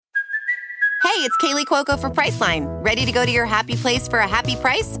Hey, it's Kaylee Cuoco for Priceline. Ready to go to your happy place for a happy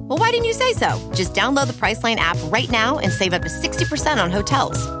price? Well, why didn't you say so? Just download the Priceline app right now and save up to 60% on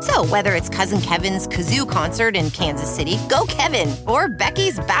hotels. So whether it's Cousin Kevin's Kazoo Concert in Kansas City, go Kevin, or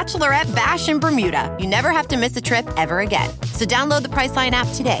Becky's Bachelorette Bash in Bermuda, you never have to miss a trip ever again. So download the Priceline app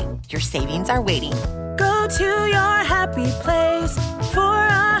today. Your savings are waiting. Go to your happy place for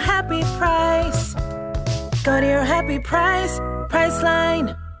a happy price. Go to your happy price,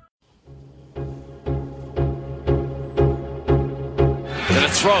 Priceline. Gonna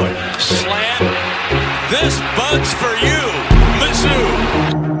throw it. Slant. This bud's for you, Mizzou.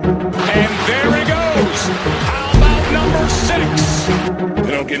 And there he goes. How about number 6?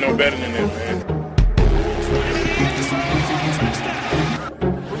 They don't get no better than that, man.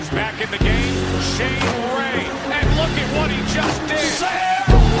 Who's back in the game? Shane Ray. And look at what he just did.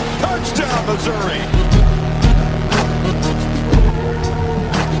 Touchdown, Missouri.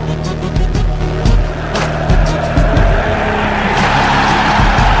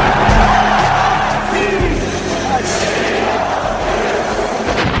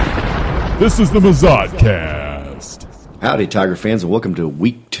 This is the Mizzou-cast. Howdy, Tiger fans, and welcome to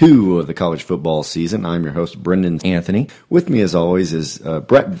Week 2 of the college football season. I'm your host, Brendan Anthony. With me, as always, is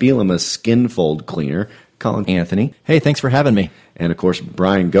Brett Bielema, skin-fold cleaner, Colin Anthony. Hey, thanks for having me. And, of course,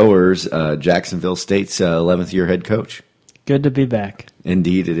 Brian Goers, Jacksonville State's 11th-year head coach. Good to be back.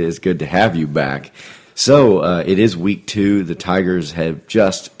 Indeed, it is good to have you back. So, it is Week 2. The Tigers have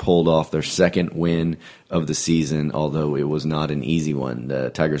just pulled off their second win of the season, although it was not an easy one. The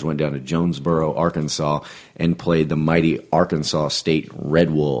Tigers went down to Jonesboro, Arkansas, and played the mighty Arkansas State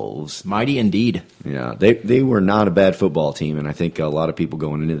Red Wolves. Mighty indeed. Yeah, they were not a bad football team, and I think a lot of people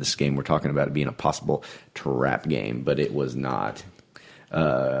going into this game were talking about it being a possible trap game, but it was not.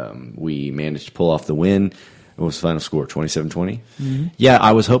 We managed to pull off the win. What was the final score, 27-20? Mm-hmm. Yeah,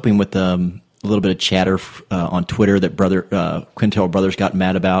 I was hoping with a little bit of chatter on Twitter that Quintel Brothers got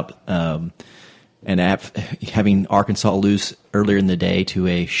mad about, and having Arkansas lose earlier in the day to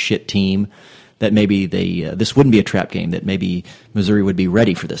a shit team, that maybe this wouldn't be a trap game, that maybe Missouri would be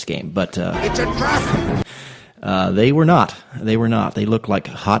ready for this game. But it's a trap. They were not. They were not. They looked like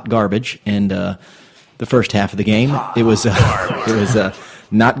hot garbage. And the first half of the game, it was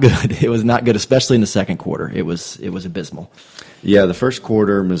not good. It was not good, especially in the second quarter. It was abysmal. Yeah, the first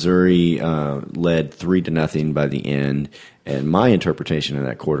quarter, Missouri led 3-0 by the end, and my interpretation of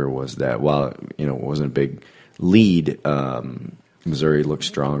that quarter was that while it wasn't a big lead, Missouri looked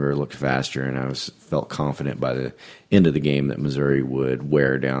stronger, looked faster, and I felt confident by the end of the game that Missouri would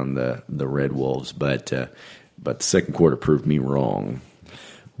wear down the Red Wolves. But the second quarter proved me wrong.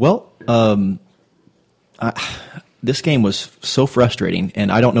 Well, this game was so frustrating,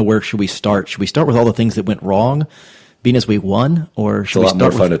 and I don't know where should we start. Should we start with all the things that went wrong, being as we won, or should we start? It's a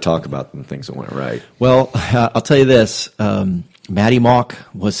lot more fun to talk about than things that went right. Well, I'll tell you this: Matty Mock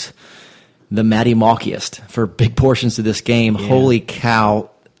was the Matty Mockiest for big portions of this game. Yeah. Holy cow!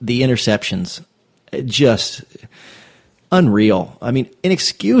 The interceptions, just unreal. I mean,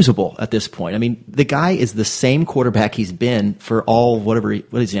 inexcusable at this point. I mean, the guy is the same quarterback he's been for all what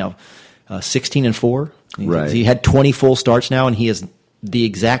is he now, 16-4. Right. He had 20 full starts now, and he is the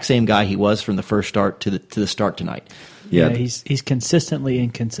exact same guy he was from the first start to the start tonight. Yeah, he's consistently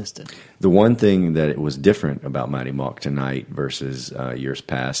inconsistent. The one thing that it was different about Matty Mock tonight versus years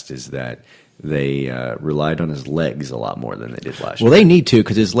past is that they relied on his legs a lot more than they did last year. Well, they need to,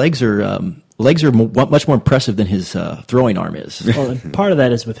 because his legs are much more impressive than his throwing arm is. Well, and part of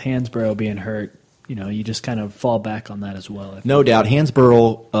that is with Hansborough being hurt. You just kind of fall back on that as well. No doubt.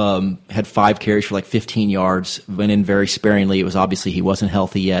 Hansborough had 5 carries for like 15 yards, went in very sparingly. It was obviously he wasn't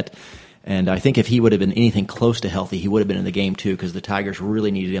healthy yet. And I think if he would have been anything close to healthy, he would have been in the game too, because the Tigers really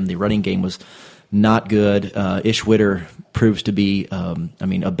needed him. The running game was not good. Ish Witter proves to be,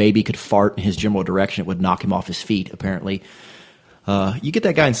 a baby could fart in his general direction. It would knock him off his feet, apparently. You get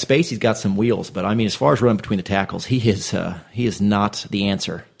that guy in space, he's got some wheels. But, as far as running between the tackles, he is not the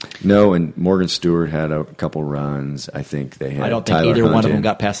answer. No, and Morgan Stewart had a couple runs. I think they had I don't think Tyler either Hunt one of them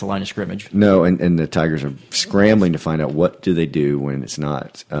got past the line of scrimmage. No, and the Tigers are scrambling to find out what do they do when it's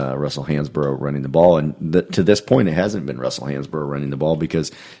not Russell Hansborough running the ball. And to this point, it hasn't been Russell Hansborough running the ball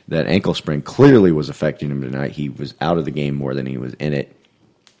because that ankle sprain clearly was affecting him tonight. He was out of the game more than he was in it.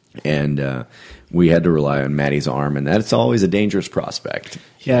 And we had to rely on Matty's arm, and that's always a dangerous prospect.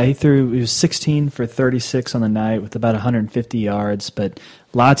 Yeah, he was 16 for 36 on the night with about 150 yards, but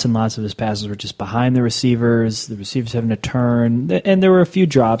lots and lots of his passes were just behind the receivers having to turn, and there were a few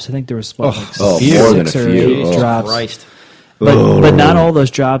drops. I think there was more than a few drops. Christ. But not all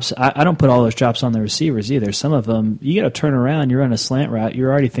those drops. I don't put all those drops on the receivers either. Some of them, you got to turn around. You're on a slant route.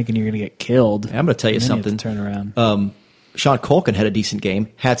 You're already thinking you're going to get killed. I'm going to tell you something. Turn around. Sean Culkin had a decent game,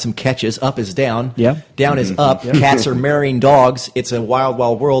 had some catches. Up is down. Yeah. Down is up. Cats are marrying dogs. It's a wild,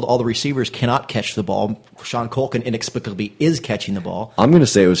 wild world. All the receivers cannot catch the ball. Sean Culkin inexplicably is catching the ball. I'm going to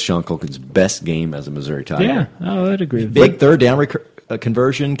say it was Sean Culkin's best game as a Missouri Tiger. Yeah, I'd agree with Big third down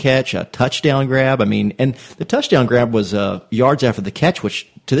conversion catch, a touchdown grab. I mean, and the touchdown grab was yards after the catch, which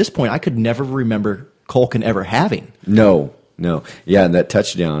to this point I could never remember Culkin ever having. No. Yeah, that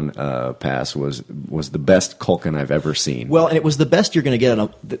touchdown pass was the best Culkin I've ever seen. Well, and it was the best you're going to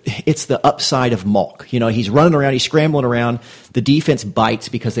get. It's the upside of Malk. You know, he's running around, he's scrambling around. The defense bites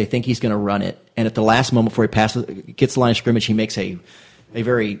because they think he's going to run it. And at the last moment before he gets the line of scrimmage, he makes a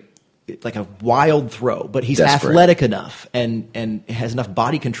very like a wild throw, but he's athletic enough and has enough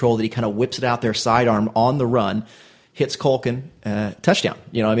body control that he kind of whips it out there sidearm on the run, hits Culkin, touchdown.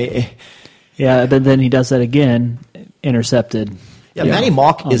 You know what I mean? Yeah, but then he does that again, intercepted. Yeah, Matty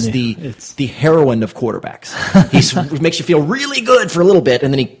Mock is the heroine of quarterbacks. He makes you feel really good for a little bit,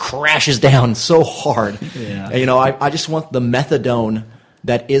 and then he crashes down so hard. Yeah. And, you know, I just want the methadone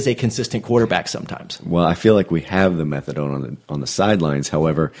that is a consistent quarterback sometimes. Well, I feel like we have the methadone on the sidelines.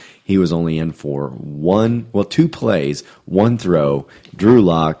 However, he was only in for two plays, one throw. Drew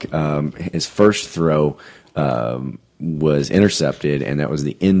Lock, his first throw was intercepted, and that was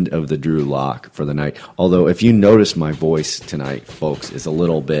the end of the Drew Lock for the night. Although, if you notice, my voice tonight, folks, is a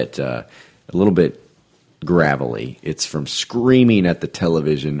little bit gravelly. It's from screaming at the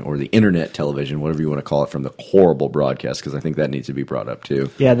television or the internet television, whatever you want to call it, from the horrible broadcast, because I think that needs to be brought up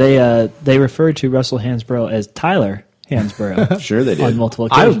too. Yeah, they referred to Russell Hansbrough as Tyler Hansbrough. Sure they did. On multiple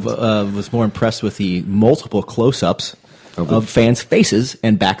occasions. I was more impressed with the multiple close-ups of fans' faces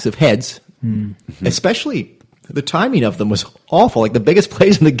and backs of heads, especially the timing of them was awful. Like the biggest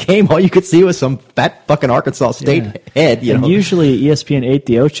plays in the game, all you could see was some fat fucking Arkansas State head. You know? Usually ESPN 8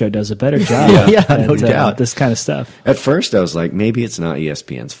 The Ocho does a better job no doubt. This kind of stuff. At first, I was like, maybe it's not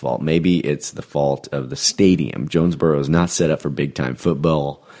ESPN's fault. Maybe it's the fault of the stadium. Jonesboro is not set up for big-time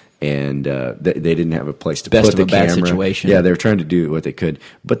football, and they didn't have a place to put the camera. Bad situation. Yeah, they were trying to do what they could.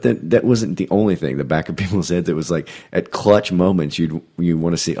 But that wasn't the only thing. The back of people's heads, it was like at clutch moments, you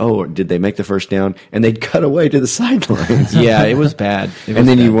want to see, oh, did they make the first down? And they'd cut away to the sidelines. Yeah, it was bad.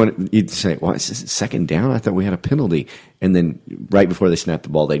 You'd say, well, is this second down? I thought we had a penalty. And then right before they snapped the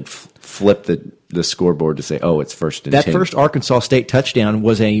ball, they'd flip the scoreboard to say, oh, it's first and 10. That first Arkansas State touchdown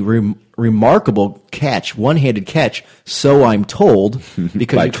was a remarkable catch, one-handed catch, so I'm told,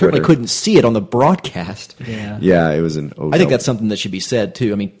 because you certainly couldn't see it on the broadcast. Yeah, it was an I think that's something that should be said,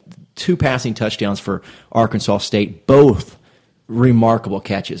 too. I mean, 2 passing touchdowns for Arkansas State, both remarkable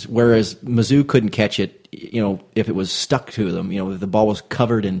catches, whereas Mizzou couldn't catch it, you know, if it was stuck to them. You know, if the ball was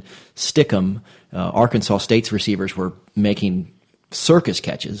covered in stickum, Arkansas State's receivers were making circus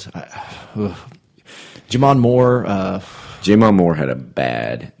catches. Jamon Moore had a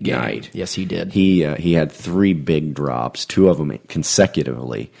bad night. Yes, he did. He had 3 big drops, 2 of them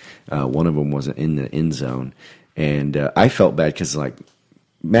consecutively. One of them was in the end zone, and I felt bad because like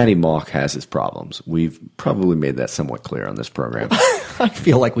Matty Mock has his problems. We've probably made that somewhat clear on this program. I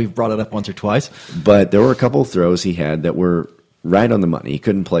feel like we've brought it up once or twice, but there were a couple of throws he had that were right on the money. He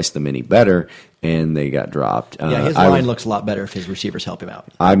couldn't place them any better, and they got dropped. Yeah, his line looks a lot better if his receivers help him out.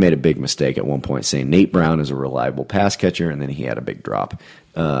 I made a big mistake at one point saying Nate Brown is a reliable pass catcher, and then he had a big drop.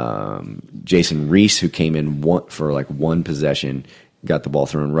 Jason Reese, who came in for like one possession, got the ball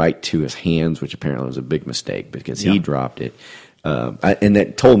thrown right to his hands, which apparently was a big mistake because he dropped it. And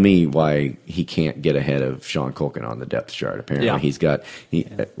that told me why he can't get ahead of Sean Culkin on the depth chart. Apparently,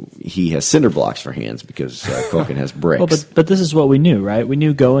 he has cinder blocks for hands because Culkin has bricks. Well, but this is what we knew, right? We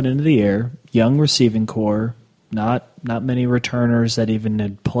knew going into the year, young receiving core, not many returners that even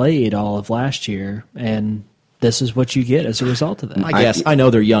had played all of last year, and this is what you get as a result of that. I know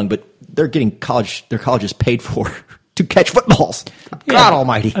they're young, but they're getting their colleges paid for to catch footballs. God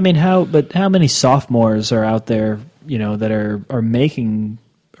Almighty! I mean, how many sophomores are out there? You know, that are making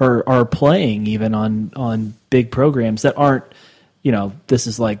or are playing even on big programs that aren't, you know, this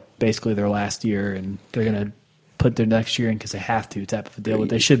is like basically their last year and they're going to put their next year in because they have to type of a deal, but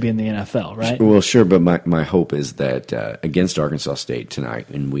they should be in the NFL, right? Well, sure, but my hope is that against Arkansas State tonight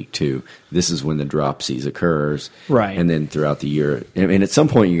in week 2, this is when the dropsies occurs. Right. And then throughout the year, I mean, at some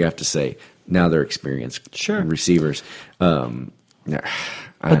point you have to say, now they're experienced receivers.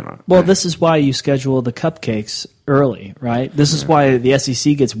 I don't know. Well, this is why you schedule the cupcakes early, right? This is why the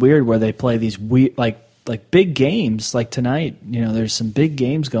SEC gets weird where they play these weird, like big games. Like tonight, you know, there's some big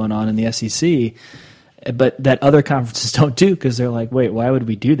games going on in the SEC, but that other conferences don't do because they're like, wait, why would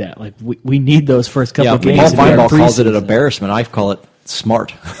we do that? Like we need those first couple of games. Paul to be our Feinbaum calls it an preseason. embarrassment. I call it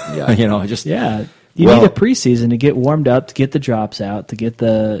smart. Yeah. You need a preseason to get warmed up, to get the drops out, to get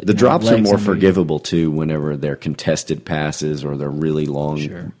the drops are legs more under you. forgivable too whenever they're contested passes or they're really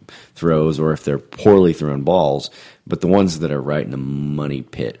long throws or if they're poorly thrown balls. But the ones that are right in the money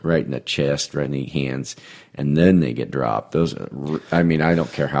pit, right in the chest, right in the hands, and then they get dropped. Those, I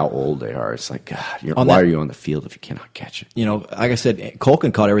don't care how old they are. It's like, God, why are you on the field if you cannot catch it? Like I said,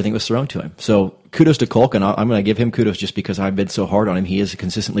 Colkin caught everything that was thrown to him. So kudos to Colkin. I'm going to give him kudos just because I've been so hard on him. He is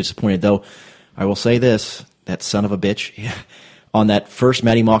consistently disappointed, though. I will say this, that son of a bitch, on that first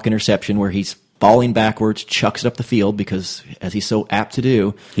Matty Mock interception where he's falling backwards, chucks it up the field because, as he's so apt to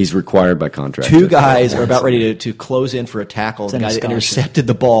do, he's required by contract. Two guys are about ready to close in for a tackle. The guy that intercepted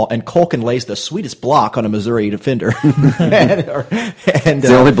the ball, and Colkin lays the sweetest block on a Missouri defender. and it's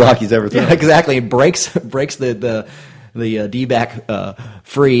the only block he's ever thrown. Yeah, exactly. He breaks the D-back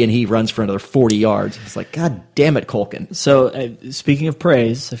free, and he runs for another 40 yards. It's like, God damn it, Colkin. So, speaking of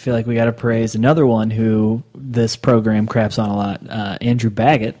praise, I feel like we got to praise another one who this program craps on a lot, Andrew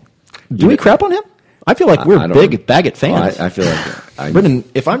Baggett. Do we crap on him? I feel like we're big Baggett fans. I feel like Brendan,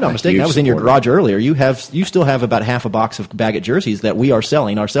 if I'm not mistaken, I was in your garage earlier. You still have about half a box of Baggett jerseys that we are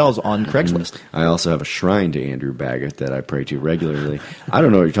selling ourselves on Craigslist. I also have a shrine to Andrew Baggett that I pray to regularly. I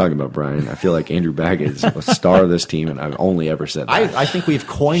don't know what you're talking about, Brian. I feel like Andrew Baggett is a star of this team, and I've only ever said that. I think we've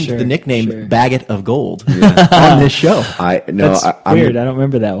coined the nickname Baggett of Gold on this show. That's weird. I don't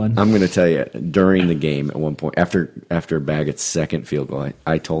remember that one. I'm going to tell you, during the game at one point, after Baggett's second field goal,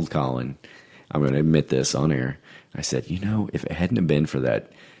 I told Colin, I'm going to admit this on air. I said, if it hadn't have been for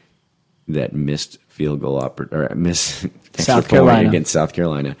that missed field goal missed South Carolina against South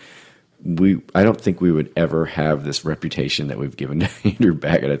Carolina, I don't think we would ever have this reputation that we've given to Andrew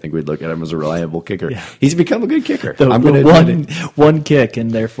Baggett. I think we'd look at him as a reliable kicker. Yeah. He's become a good kicker. One kick,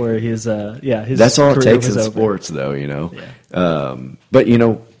 and therefore his that's all it takes in over. Sports, though. Yeah. But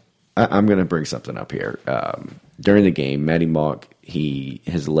I'm going to bring something up here. During the game, Matty Mock,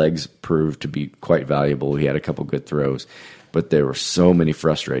 his legs proved to be quite valuable. He had a couple good throws, but there were so many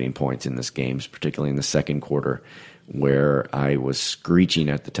frustrating points in this game, particularly in the second quarter, where I was screeching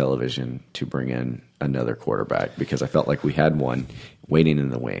at the television to bring in another quarterback because I felt like we had one waiting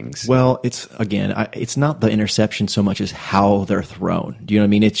in the wings. Well, it's not the interception so much as how they're thrown. Do you know what I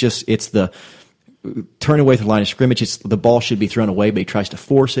mean? It's the turn away from the line of scrimmage. It's the ball should be thrown away, but he tries to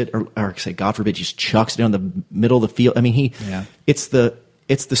force it, or say, God forbid, just chucks it down the middle of the field. I mean, it's the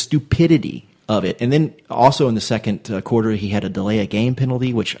stupidity of it. And then also in the second quarter, he had a delay a game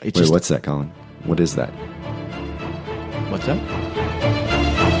penalty, which what's that, Colin? What is that? What's that?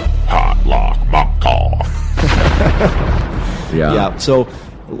 Hot Lock Mock Call. Yeah. So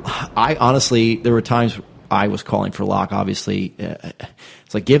I honestly, there were times I was calling for Locke. Obviously,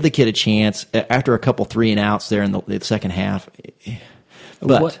 it's like give the kid a chance after a couple 3-and-outs there in the second half.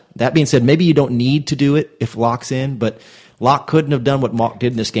 But that being said, maybe you don't need to do it if Locke's in, but Locke couldn't have done what Mock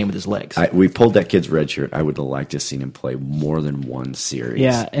did in this game with his legs. We pulled that kid's red shirt. I would have liked to have seen him play more than one series.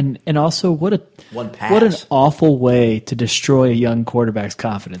 Yeah, and also what pass. What an awful way to destroy a young quarterback's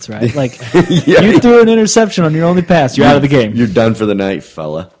confidence, right? Like you threw an interception on your only pass, you're out of the game. You're done for the night,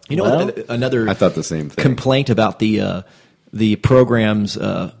 fella. You know, another I thought the same thing. Complaint about the program's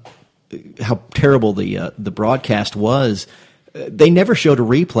how terrible the broadcast was. They never showed a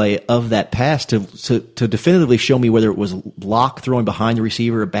replay of that pass to definitively show me whether it was Locke throwing behind the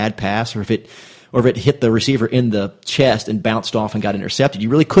receiver a bad pass or if it hit the receiver in the chest and bounced off and got intercepted. You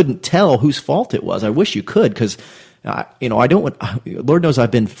really couldn't tell whose fault it was. I wish you could because I don't want. Lord knows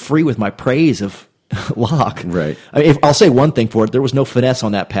I've been free with my praise of Locke. Right. I'll say one thing for it: there was no finesse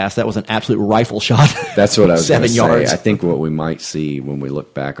on that pass. That was an absolute rifle shot. That's what I was 7 yards. Say. I think what we might see when we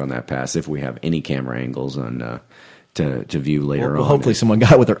look back on that pass, if we have any camera angles on. To view later on. Hopefully someone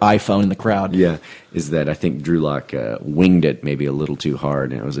got it with their iPhone in the crowd. Yeah, is that I think Drew Lock winged it maybe a little too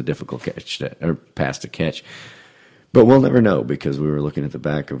hard, and it was a difficult pass to catch. But we'll never know because we were looking at the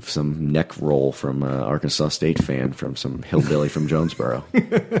back of some neck roll from Arkansas State fan from some hillbilly from Jonesboro.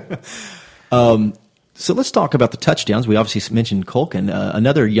 So let's talk about the touchdowns. We obviously mentioned Colkin,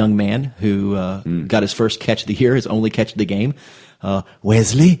 another young man who got his first catch of the year, his only catch of the game,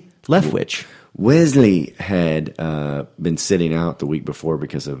 Wesley Leftwich. Wesley had been sitting out the week before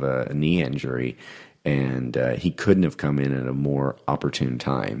because of a knee injury, and he couldn't have come in at a more opportune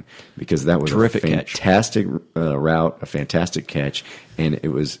time because that was terrific a fantastic route, a fantastic catch, and it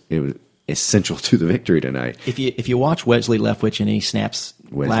was essential to the victory tonight. If you watch Wesley Leftwich and any snaps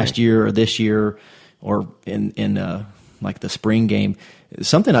last year or this year or in like the spring game,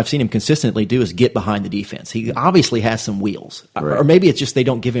 something I've seen him consistently do is get behind the defense. He obviously has some wheels. Right. Or maybe it's just they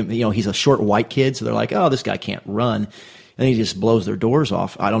don't give him, he's a short white kid, so they're like, oh, this guy can't run. And he just blows their doors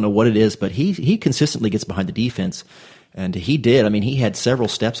off. I don't know what it is, but he consistently gets behind the defense. And he did. I mean, he had several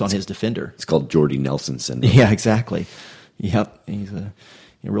steps on his defender. It's called Jordy Nelson syndrome. Yeah, exactly. Yep. He's a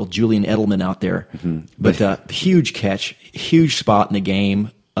real Julian Edelman out there. Mm-hmm. But huge catch, huge spot in the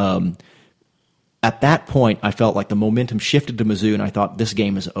game. At that point, I felt like the momentum shifted to Mizzou, and I thought this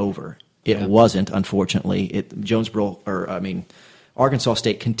game is over. It wasn't, unfortunately. Arkansas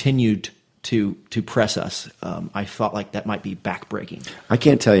State continued to press us. I felt like that might be backbreaking. I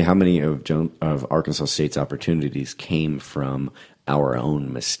can't tell you how many of Arkansas State's opportunities came from our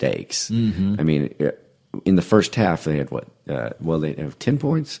own mistakes. Mm-hmm. I mean, in the first half, they had what? They have 10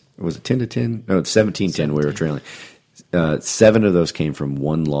 points. Was it 10-10? No, it's 17-10. We were trailing. 7 of those came from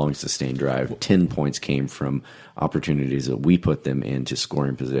one long sustained drive. 10 points came from opportunities that we put them into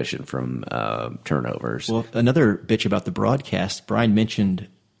scoring position from turnovers. Well, another bitch about the broadcast, Brian mentioned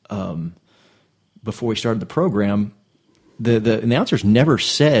before we started the program, the announcers never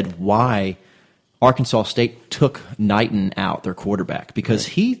said why Arkansas State took Knighton out, their quarterback, because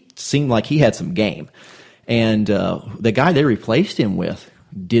he seemed like he had some game. And the guy they replaced him with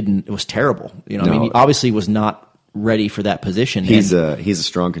it was terrible. He obviously was not ready for that position. He's a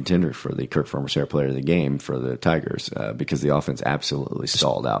strong contender for the Kirk Former-Sarah Player of the Game for the Tigers because the offense absolutely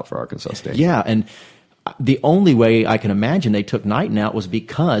stalled out for Arkansas State. Yeah, and the only way I can imagine they took Knighton out was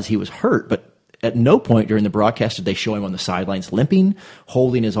because he was hurt. But at no point during the broadcast did they show him on the sidelines limping,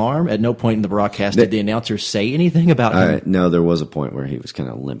 holding his arm. At no point in the broadcast did the announcers say anything about him. No, there was a point where he was kind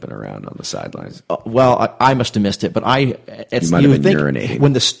of limping around on the sidelines. I must have missed it, but you would think urinating.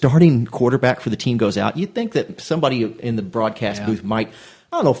 When the starting quarterback for the team goes out, you'd think that somebody in the broadcast booth might,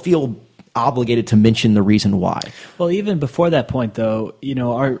 feel obligated to mention the reason why. Well, even before that point, though,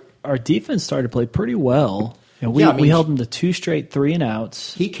 our defense started to play pretty well. We held him to 2 straight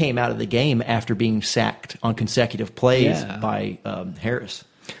 3-and-outs. He came out of the game after being sacked on consecutive plays by Harris.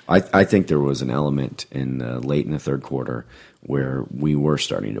 I think there was an element late in the third quarter where we were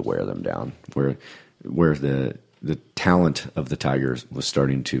starting to wear them down, where the talent of the Tigers was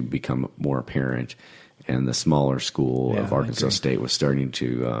starting to become more apparent, and the smaller school of Arkansas State was starting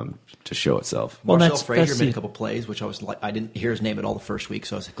to show itself. Well, Marcel Frazier made a couple plays, which I didn't hear his name at all the first week,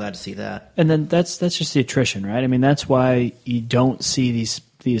 so I was glad to see that. And then that's just the attrition, right? I mean, that's why you don't see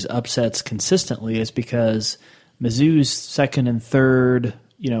these upsets consistently, is because Mizzou's second and third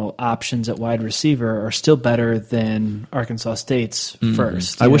options at wide receiver are still better than Arkansas State's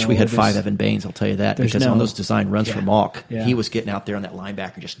first. I wish we had 5 Evan Baines, I'll tell you that, because on those design runs for Mock, he was getting out there on that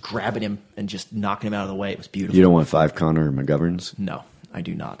linebacker, just grabbing him and just knocking him out of the way. It was beautiful. You don't want 5 Connor McGoverns? No, I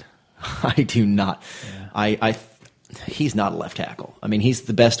do not. I do not. Yeah. He's not a left tackle. I mean, he's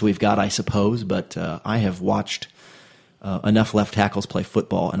the best we've got, I suppose, but I have watched enough left tackles play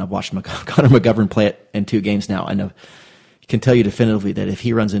football, and I've watched Connor McGovern play it in 2 games now. I know. Can tell you definitively that if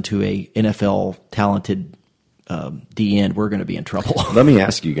he runs into a NFL talented D-end, we're going to be in trouble. Let me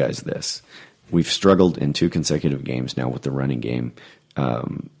ask you guys this. We've struggled in 2 consecutive games now with the running game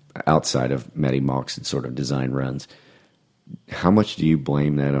outside of Matty Mock's sort of design runs. How much do you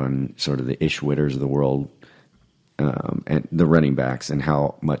blame that on sort of the Ish Witters of the world and the running backs, and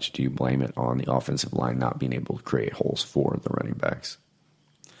how much do you blame it on the offensive line not being able to create holes for the running backs?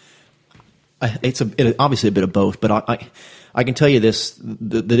 It's obviously a bit of both, but I can tell you this: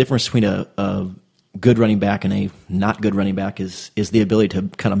 the difference between a good running back and a not good running back is the ability to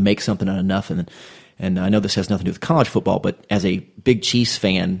kind of make something out of nothing. And I know this has nothing to do with college football, but as a big Chiefs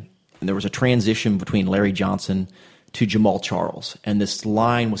fan, there was a transition between Larry Johnson to Jamal Charles, and this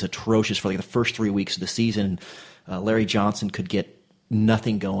line was atrocious for like the first 3 weeks of the season. Larry Johnson could get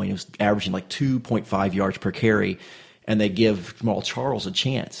nothing going; he was averaging like 2.5 yards per carry, and they give Jamal Charles a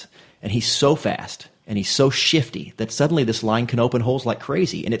chance. And he's so fast and he's so shifty that suddenly this line can open holes like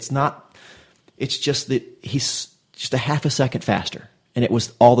crazy. And it's just that he's just a half a second faster. And it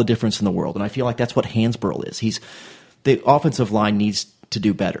was all the difference in the world. And I feel like that's what Hansborough is. The offensive line needs to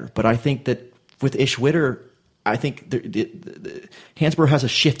do better. But I think that with Ish Witter, I think the Hansborough has a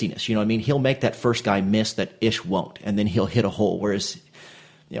shiftiness. You know what I mean? He'll make that first guy miss that Ish won't. And then he'll hit a hole. Whereas,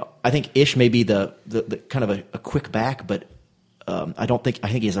 I think Ish may be the kind of a quick back, but I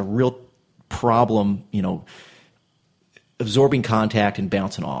think he has a real problem, absorbing contact and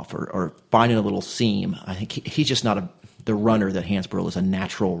bouncing off or finding a little seam. I think he's just not the runner that Hansborough is, a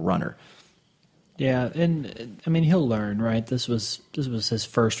natural runner. Yeah, and I mean he'll learn, right? This was his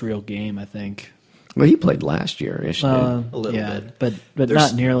first real game, I think. Well, he played last year. Ish did. A little bit. but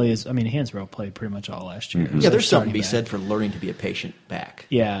not nearly as. I mean, Hansbrough played pretty much all last year. Yeah, there's something to be said for learning to be a patient back.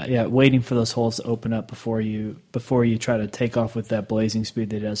 Yeah, waiting for those holes to open up before you try to take off with that blazing speed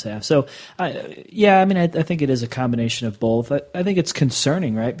that he does have. So, I think it is a combination of both. I think it's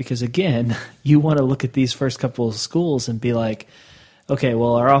concerning, right? Because again, you want to look at these first couple of schools and be like, okay,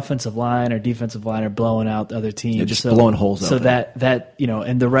 well, our offensive line, our defensive line are blowing out the other teams. They're just blowing holes so open. that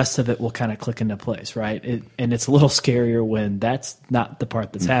and the rest of it will kind of click into place, right? And it's a little scarier when that's not the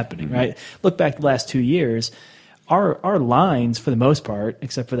part that's happening, right? Look back the last 2 years, our lines, for the most part,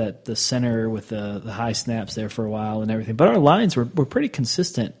 except for the center with the high snaps there for a while and everything, but our lines were pretty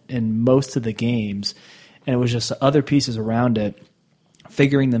consistent in most of the games, and it was just other pieces around it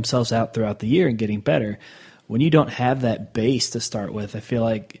figuring themselves out throughout the year and getting better. When you don't have that base to start with, I feel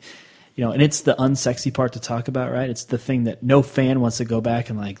like, and it's the unsexy part to talk about, right? It's the thing that no fan wants to go back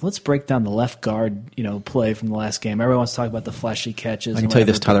and let's break down the left guard, play from the last game. Everyone wants to talk about the flashy catches. I can tell you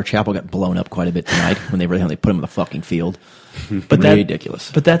this: Tyler Chappell got blown up quite a bit tonight when they put him on the fucking field. But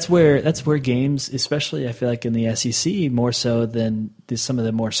ridiculous. But that's where games, especially I feel like in the SEC, more so than some of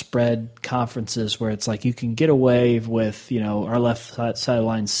the more spread conferences, where it's like you can get away with our left side of the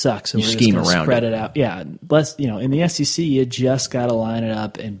line sucks, so you we're scheme just around spread it out. Yeah, less in the SEC, you just got to line it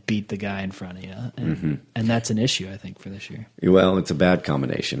up and beat the guy in front of you, and that's an issue I think for this year. Well, it's a bad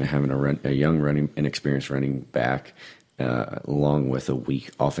combination of having a young inexperienced running back along with a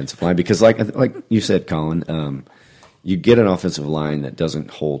weak offensive line, because like you said, Colin. You get an offensive line that doesn't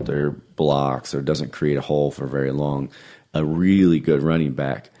hold their blocks or doesn't create a hole for very long. A really good running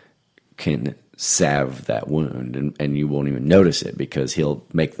back can salve that wound, and you won't even notice it because he'll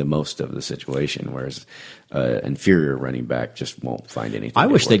make the most of the situation, whereas inferior running back just won't find anything. I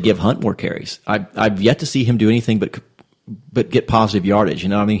wish they'd give Hunt more carries. I've yet to see him do anything but get positive yardage.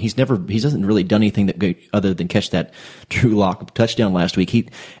 I mean, he hasn't really done anything other than catch that Drew Lock touchdown last week. He,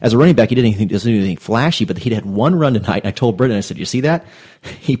 as a running back, doesn't do anything flashy, but he had one run tonight. And I told Brendan, I said, "You see that?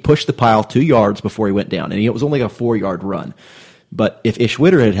 He pushed the pile 2 yards before he went down, and it was only a 4-yard run. But if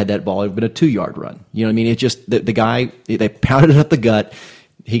Ishwitter had that ball, it would have been a 2-yard run. You know what I mean? It's just the guy, they pounded it up the gut.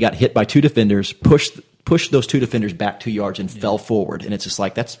 He got hit by 2 defenders, pushed those 2 defenders back 2 yards and fell forward. And it's just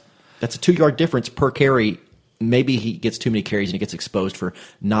like, that's a 2-yard difference per carry. Maybe he gets too many carries and he gets exposed for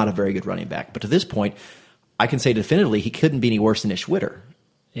not a very good running back. But to this point, I can say definitively he couldn't be any worse than Ishwitter.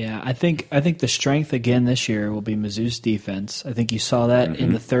 Yeah, I think the strength again this year will be Mizzou's defense. I think you saw that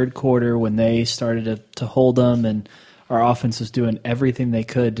in the third quarter when they started to hold them, and our offense was doing everything they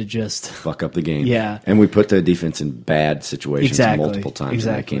could to just fuck up the game. Yeah, and we put the defense in bad situations multiple times.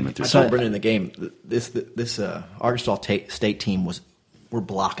 When they came in through. I told Brendan in the game this Arkansas State team were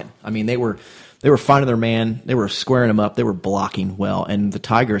blocking. I mean, they were finding their man. They were squaring them up. They were blocking well. And the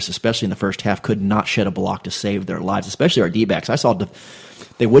Tigers, especially in the first half, could not shed a block to save their lives, especially our D-backs. I saw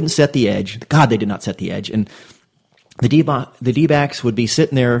they wouldn't set the edge. God, they did not set the edge. And the D-backs would be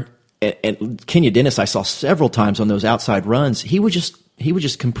sitting there. And Kenya Dennis, I saw several times on those outside runs. He was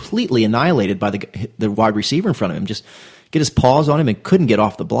just completely annihilated by the wide receiver in front of him. Just get his paws on him and couldn't get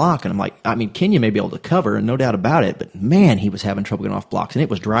off the block. And I'm like, I mean, Kenya may be able to cover, and no doubt about it, but man, he was having trouble getting off blocks, and it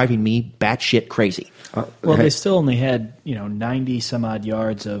was driving me batshit crazy. Well, they still only had 90 some odd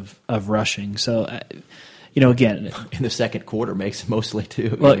yards of rushing. So, again, in the second quarter makes mostly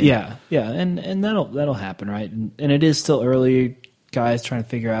too. Well, yeah, and that'll happen, right? And it is still early. Guys trying to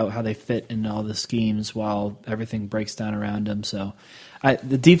figure out how they fit in all the schemes while everything breaks down around them. So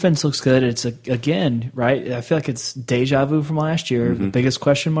the defense looks good. It's, again, right, I feel like it's deja vu from last year. The biggest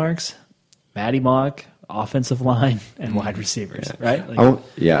question marks, Matty Mock, offensive line, and wide receivers, right?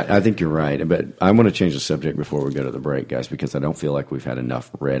 I think you're right. But I want to change the subject before we go to the break, guys, because I don't feel like we've had enough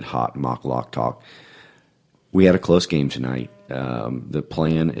red-hot mock lock talk. We had a close game tonight. The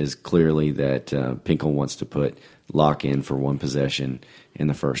plan is clearly that Pinkel wants to put Lock in for one possession in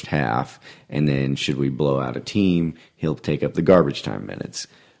the first half, and then should we blow out a team, he'll take up the garbage time minutes.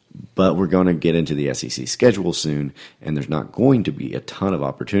 But we're going to get into the SEC schedule soon, and there's not going to be a ton of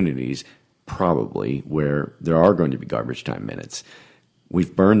opportunities, probably, where there are going to be garbage time minutes.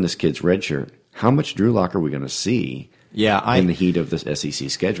 We've burned this kid's red shirt. How much Drew Lock are we going to see in the heat of the SEC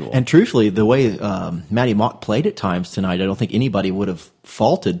schedule? And truthfully, the way Matty Mock played at times tonight, I don't think anybody would have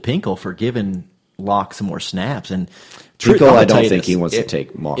faulted Pinkel for giving Lock some more snaps. And Pinkel, I don't think he wants to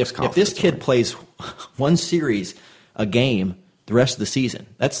take Mock's confidence. If this kid plays one series a game the rest of the season,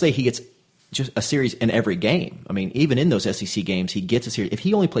 let's say he gets just a series in every game. I mean, even in those SEC games, he gets a series. If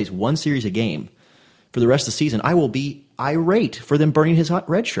he only plays one series a game for the rest of the season, I will be irate for them burning his hot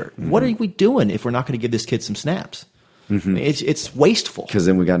red shirt. What are we doing if we're not going to give this kid some snaps? I mean, it's wasteful. Because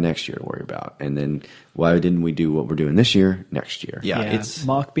then we got next year to worry about. And then why didn't we do what we're doing this year, next year? Yeah, it's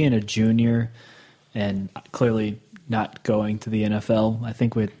Mock being a junior and clearly not going to the NFL. I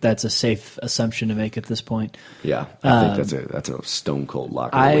think that's a safe assumption to make at this point. Yeah, I think that's a stone cold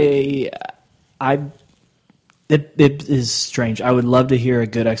lock. It is strange. I would love to hear a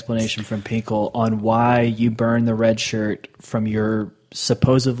good explanation from Pinkel on why you burn the red shirt from your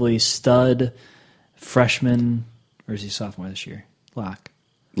supposedly stud freshman, or is he sophomore this year? Locke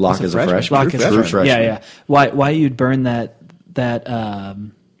is a freshman. Locke is a freshman. Yeah. Why you'd burn that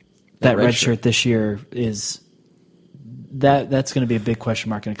red shirt this year is that's going to be a big question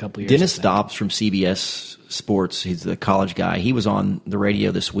mark in a couple of years. Dennis Dobbs from CBS Sports, he's the college guy. He was on the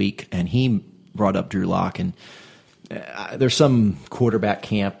radio this week, and he brought up Drew Lock. And there's some quarterback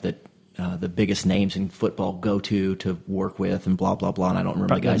camp that the biggest names in football go to work with, and blah blah blah. And I don't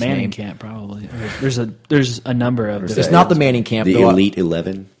remember the guy's Manning name. Camp probably. There's a number of. It's not the Manning camp. The Elite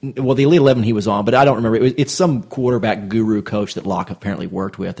 11. Well, the Elite 11 he was on, but I don't remember. It's some quarterback guru coach that Locke apparently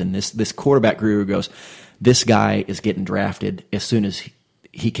worked with, and this quarterback guru goes, "This guy is getting drafted as soon as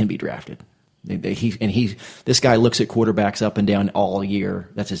he can be drafted." This guy looks at quarterbacks up and down all year.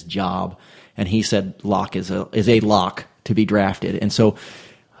 That's his job, and he said Locke is a lock to be drafted, and so.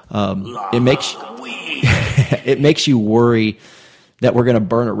 It makes you worry that we're going to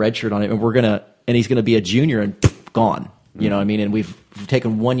burn a red shirt on him, and he's going to be a junior and gone. You know what I mean? And we've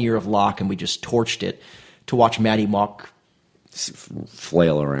taken 1 year of Locke and we just torched it to watch Matty Mock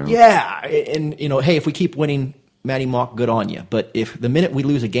flail around. Yeah, and hey, if we keep winning, Matty Mock, good on you. But if the minute we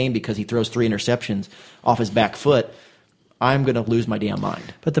lose a game because he throws 3 interceptions off his back foot, I'm going to lose my damn mind.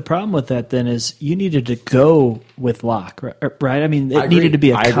 But the problem with that then is you needed to go with Locke, right? I mean, I needed to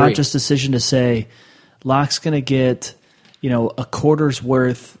be a conscious agree. decision to say Locke's going to get, a quarter's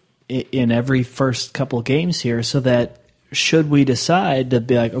worth in every first couple of games here, so that should we decide to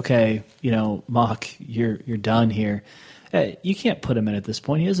be like, okay, Mock, you're done here. You can't put him in at this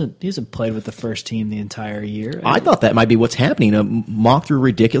point. He hasn't played with the first team the entire year. I thought that might be what's happening. Mock threw a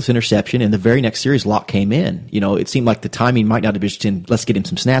ridiculous interception, and the very next series, Locke came in. It seemed like the timing might not have been just in, let's get him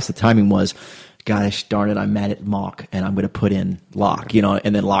some snaps. The timing was, gosh darn it, I'm mad at Mock, and I'm going to put in Locke.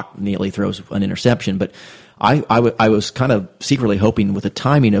 And then Locke nearly throws an interception. But I was kind of secretly hoping with the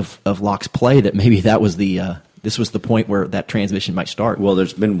timing of Locke's play that maybe that was this was the point where that transition might start. Well,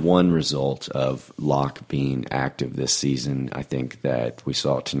 there's been one result of Locke being active this season, I think, that we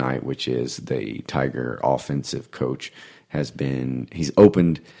saw tonight, which is the Tiger offensive coach he's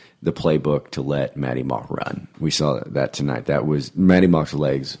opened the playbook to let Matty Mock run. We saw that tonight. That was Matty Mock's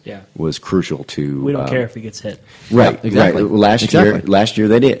legs was crucial to. We don't care if he gets hit. Right, yeah, exactly. Right. Last year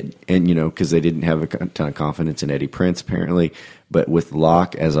they did, and because they didn't have a ton of confidence in Eddie Prince apparently, but with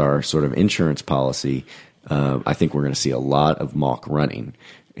Locke as our sort of insurance policy. I think we're going to see a lot of Mock running,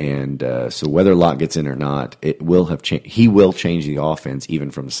 and so whether Locke gets in or not, it will have he will change the offense even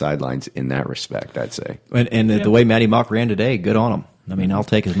from the sidelines in that respect. I'd say. And the way Matty Mock ran today, good on him. I mean, I'll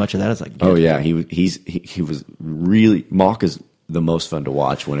take as much of that as I can get. Oh yeah, he was really Mock is the most fun to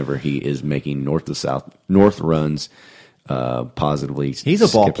watch whenever he is making north to south runs. Positively, he's a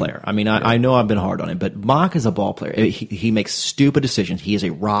ball player. I mean, I know I've been hard on him, but Mock is a ball player. He makes stupid decisions. He is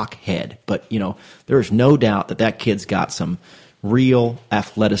a rock head, but there is no doubt that kid's got some real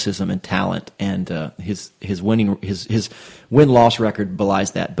athleticism and talent, and his win-loss record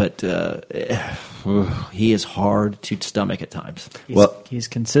belies that. But he is hard to stomach at times. He's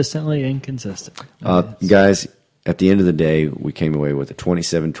consistently inconsistent. Guys. At the end of the day, we came away with a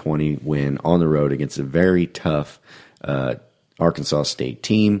 27-20 win on the road against a very tough Arkansas State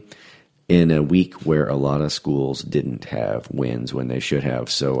team in a week where a lot of schools didn't have wins when they should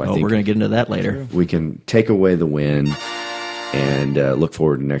have. So I think we're going to get into that later. We can take away the win and look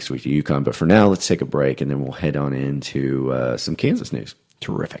forward to next week to UConn. But for now, let's take a break, and then we'll head on into some Kansas news.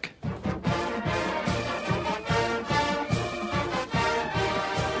 Terrific.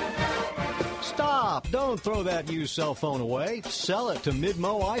 Don't throw that used cell phone away. Sell it to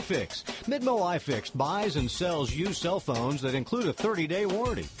Midmo iFix. Midmo iFix buys and sells used cell phones that include a 30-day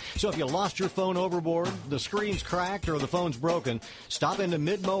warranty. So if you lost your phone overboard, the screen's cracked, or the phone's broken, stop into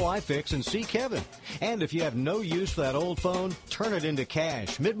Midmo iFix and see Kevin. And if you have no use for that old phone, turn it into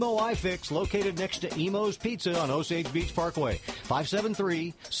cash. Midmo iFix, located next to Emo's Pizza on Osage Beach Parkway.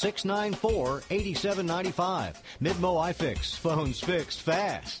 573-694-8795. Midmo iFix. Phones fixed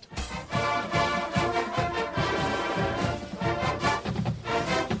fast.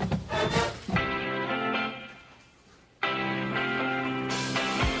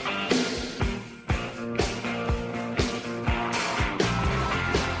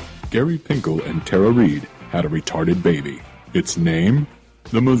 Gary Pinkel and Tara Reid had a retarded baby. Its name?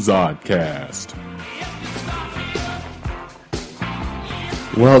 The Mizzou.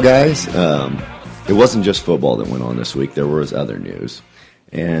 Well, guys, it wasn't just football that went on this week. There was other news.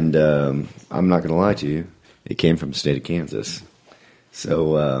 And I'm not going to lie to you. It came from the state of Kansas.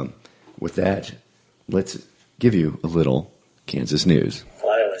 So with that, let's give you a little Kansas news.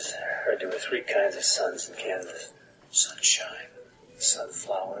 Well, I always heard there were three kinds of suns in Kansas. Sunshine,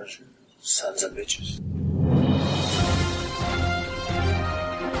 sunflowers, sons of bitches.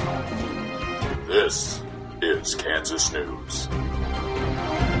 This is Kansas News.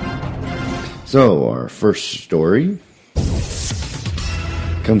 So our first story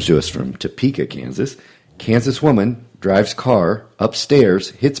comes to us from Topeka, Kansas. Kansas woman drives car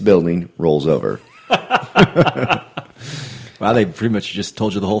upstairs, hits building, rolls over. Wow, they pretty much just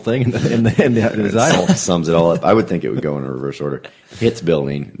told you the whole thing in the title. Sums it all up. I would think it would go in a reverse order. Hits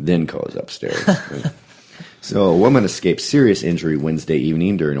building, then goes upstairs. So a woman escaped serious injury Wednesday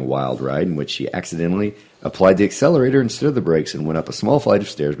evening during a wild ride in which she accidentally applied the accelerator instead of the brakes and went up a small flight of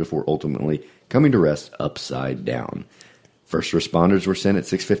stairs before ultimately coming to rest upside down. First responders were sent at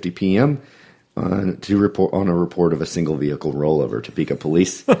 6:50 p.m. To report on a report of a single vehicle rollover. Topeka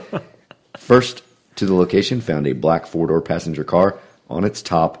police first to the location found a black four-door passenger car on its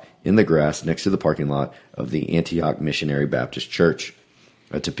top in the grass next to the parking lot of the Antioch Missionary Baptist Church.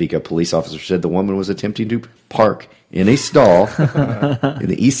 A Topeka police officer said the woman was attempting to park in a stall in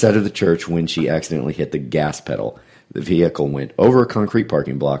the east side of the church when she accidentally hit the gas pedal. The vehicle went over a concrete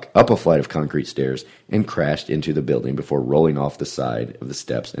parking block, up a flight of concrete stairs, and crashed into the building before rolling off the side of the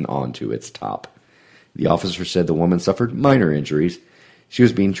steps and onto its top. The officer said the woman suffered minor injuries. She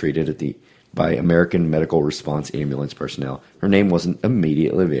was being treated by American Medical Response ambulance personnel. Her name wasn't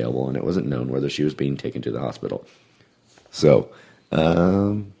immediately available, and it wasn't known whether she was being taken to the hospital. So,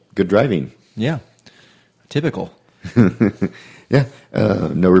 good driving. Yeah. Typical. Yeah.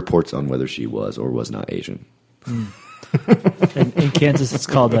 No reports on whether she was or was not Asian. In Kansas, it's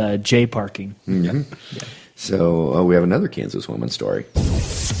called J parking. Mm-hmm. Yeah. So we have another Kansas woman story.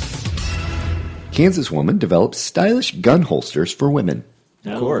 Kansas woman develops stylish gun holsters for women.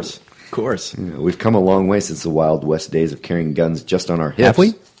 Of course. Of course. Yeah, we've come a long way since the Wild West days of carrying guns just on our hips. Have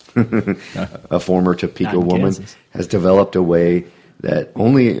we? A former Topeka woman Kansas. has developed a way that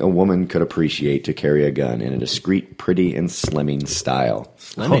only a woman could appreciate to carry a gun in a discreet, pretty, and slimming style.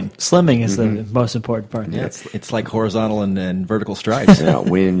 Slimming is the most important part. Yeah, it's like horizontal and vertical stripes. Now,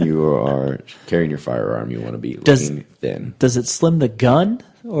 when you are carrying your firearm, you want to be looking thin. Does it slim the gun,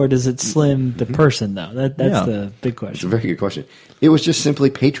 or does it slim the person, though? That's the big It's a question. very good question. It was just simply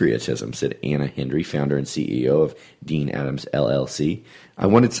patriotism, said Anna Hendry, founder and CEO of Dean Adams LLC. I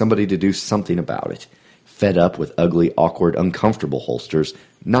wanted somebody to do something about it. Fed up with ugly, awkward, uncomfortable holsters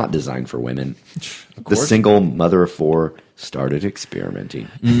not designed for women, the single mother of four started experimenting.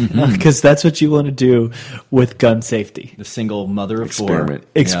 Because that's what you want to do with gun safety. The single mother of Experiment.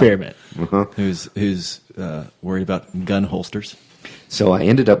 four. Experiment. Uh-huh. Who's worried about gun holsters. So I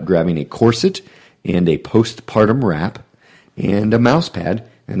ended up grabbing a corset and a postpartum wrap and a mouse pad,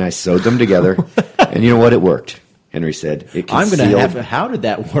 and I sewed them together. And you know what? It worked. Henry said it I'm going to concealed, have to. How did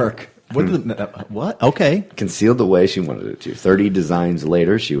that work? What? Okay. concealed the way she wanted it to. 30 designs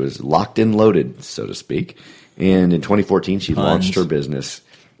later, she was locked and loaded, so to speak. And in 2014, she launched her business.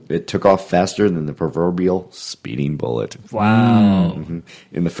 It took off faster than the proverbial speeding bullet. Wow. Mm-hmm.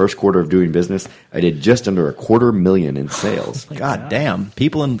 In the first quarter of doing business, I did just under $250,000 in sales. God damn.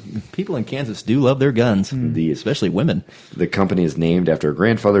 People in Kansas do love their guns, especially women. The company is named after her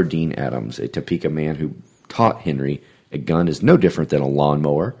grandfather, Dean Adams, a Topeka man who taught Henry a gun is no different than a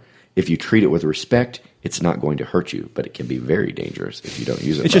lawnmower. If you treat it with respect, it's not going to hurt you, but it can be very dangerous if you don't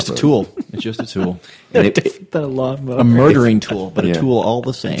use it It's just a properly. tool. It's just a tool. And it- Different than a lawnmower. A murdering tool, but Yeah. a tool all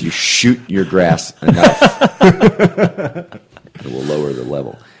the same. if you shoot your grass enough, it will lower the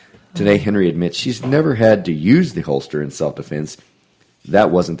level. Today, Henry admits she's never had to use the holster in self-defense.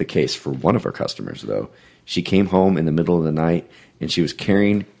 That wasn't the case for one of her customers, though. She came home in the middle of the night, and she was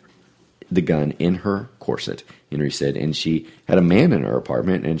carrying the gun in her corset, Henry said, and she had a man in her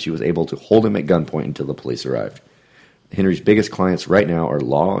apartment, and she was able to hold him at gunpoint until the police arrived. Henry's biggest clients right now are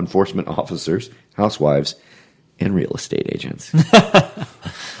law enforcement officers, housewives, and real estate agents.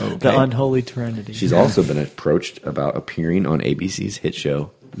 The unholy trinity. She's also been approached about appearing on ABC's hit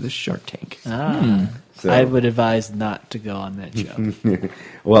show, The Shark Tank. So- I would advise not to go on that show.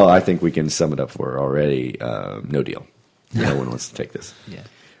 Well, I think we can sum it up for her already. No deal. No one wants to take this. Yeah.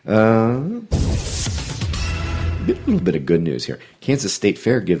 A little bit of good news here. Kansas State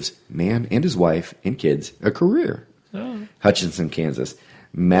Fair gives man and his wife and kids a career. Hutchinson, Kansas.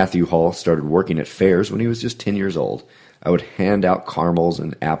 Matthew Hall started working at fairs when he was just 10 years old. I would hand out caramels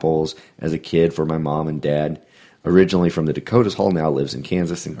and apples as a kid for my mom and dad. Originally from the Dakotas, Hall now lives in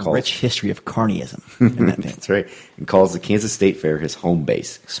Kansas and calls... Rich history of carnyism. In that That's right. And calls the Kansas State Fair his home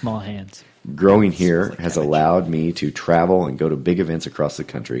base. Small hands. Growing here has allowed me to travel and go to big events across the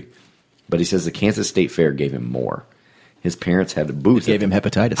country. But he says the Kansas State Fair gave him more. His parents had a booth. It gave him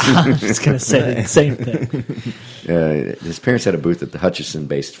hepatitis. I was just going to say the same thing. His parents had a booth at the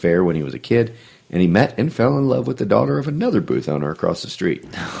Hutchinson-based fair when he was a kid, and he met and fell in love with the daughter of another booth owner across the street.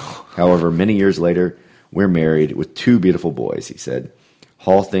 However, many years later, we're married with 2 beautiful boys, he said.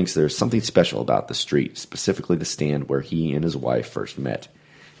 Hall thinks there's something special about the street, specifically the stand where he and his wife first met.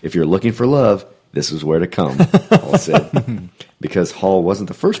 If you're looking for love, this is where to come, Hall said. Because Hall wasn't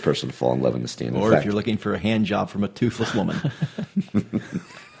the first person to fall in love in the stand. Or if you're looking for a hand job from a toothless woman. In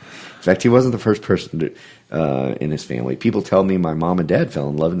fact, he wasn't the first person in his family. People tell me my mom and dad fell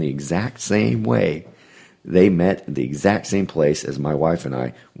in love in the exact same way. They met at the exact same place as my wife and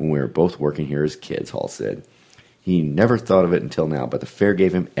I when we were both working here as kids, Hall said. He never thought of it until now, but the fair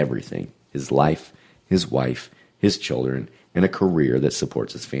gave him everything. His life, his wife, his children, and a career that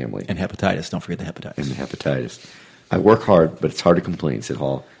supports his family. And hepatitis. Don't forget the hepatitis. And the hepatitis. I work hard, but it's hard to complain, said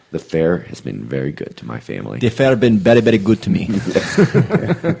Hall. The fair has been very good to my family. The fair has been very, very good to me.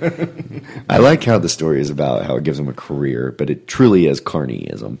 I like how the story is about how it gives him a career, but it truly is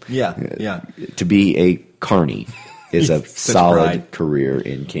carnyism. Yeah. To be a carny is a solid pride. career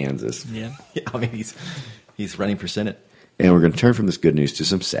in Kansas. Yeah. I mean, he's running for Senate. And we're going to turn from this good news to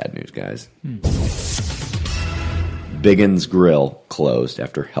some sad news, guys. Biggins Grill closed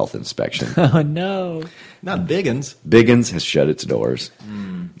after health inspection. Oh, no. Not Biggins. Biggins has shut its doors.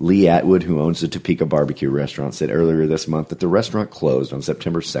 Lee Atwood, who owns the Topeka Barbecue restaurant, said earlier this month that the restaurant closed on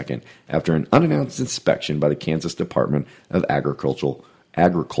September 2nd after an unannounced inspection by the Kansas Department of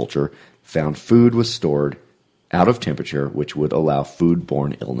Agriculture found food was stored out of temperature, which would allow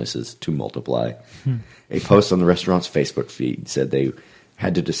foodborne illnesses to multiply. A post on the restaurant's Facebook feed said they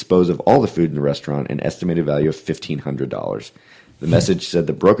had to dispose of all the food in the restaurant, an estimated value of $1,500. The message said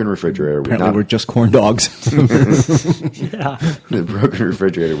the broken refrigerator would Apparently not... we're just corn dogs. Yeah. The broken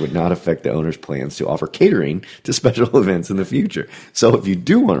refrigerator would not affect the owner's plans to offer catering to special events in the future. So if you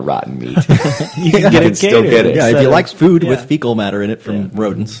do want rotten meat, You can get it still catered. get it. Yeah, if you like food with Yeah. fecal matter in it from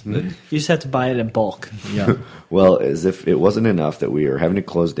rodents. You just have to buy it in bulk. Yeah. Well, as if it wasn't enough that we were having to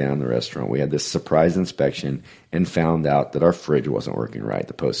close down the restaurant, we had this surprise inspection and found out that our fridge wasn't working right,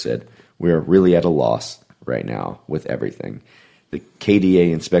 the Post said. We are really at a loss right now with everything. The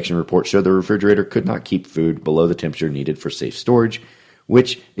KDA inspection report showed the refrigerator could not keep food below the temperature needed for safe storage,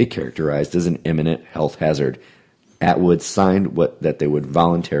 which it characterized as an imminent health hazard. Atwood signed that they would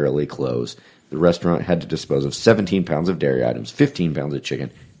voluntarily close. The restaurant had to dispose of 17 pounds of dairy items, 15 pounds of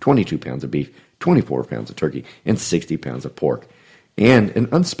chicken, 22 pounds of beef, 24 pounds of turkey, and 60 pounds of pork, and an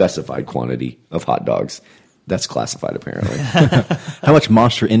unspecified quantity of hot dogs. That's classified, apparently. How much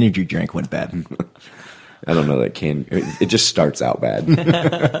Monster Energy drink went bad? I don't know that can. It just starts out bad.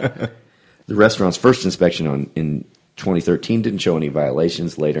 The restaurant's first inspection in 2013 didn't show any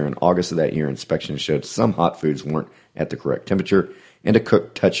violations. Later in August of that year, inspections showed some hot foods weren't at the correct temperature, and a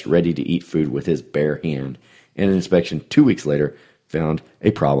cook touched ready-to-eat food with his bare hand. And an inspection 2 weeks later found a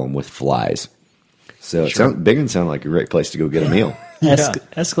problem with flies. So Biggins sounded like a great place to go get a meal.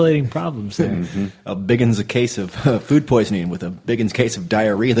 Escalating problems there. Mm-hmm. A Biggins a case of food poisoning with a Biggins case of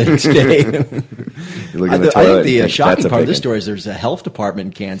diarrhea the next day. I think the shocking part of this story is there's a health department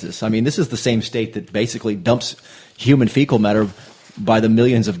in Kansas. I mean, this is the same state that basically dumps human fecal matter by the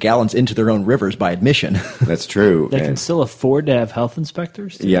millions of gallons into their own rivers by admission. That's true. They can still afford to have health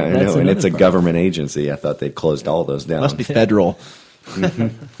inspectors? Yeah, I know, and it's a government agency. I thought they closed all those down. Must be federal.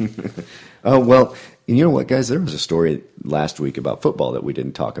 Oh, well, and you know what, guys? There was a story last week about football that we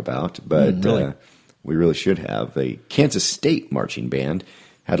didn't talk about, but we really should have. A Kansas State marching band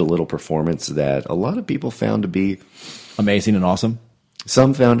had a little performance that a lot of people found to be amazing and awesome.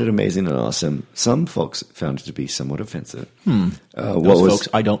 Some found it amazing and awesome. Some folks found it to be somewhat offensive. Folks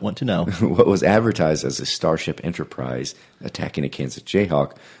I don't want to know. What was advertised as a Starship Enterprise attacking a Kansas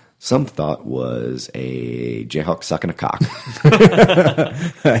Jayhawk, some thought was a Jayhawk sucking a cock.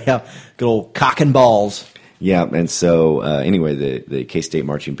 Yeah, good old cock and balls. Yeah, and so anyway, the K-State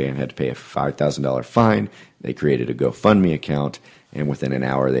marching band had to pay a $5,000 fine. They created a GoFundMe account, and within an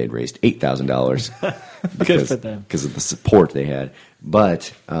hour they had raised $8,000 Good for them. because of the support they had.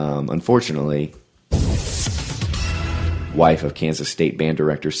 But unfortunately, wife of Kansas State band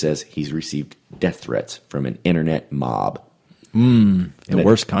director says he's received death threats from an internet mob. The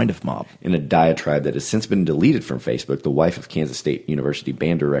worst kind of mob. In a diatribe that has since been deleted from Facebook, the wife of Kansas State University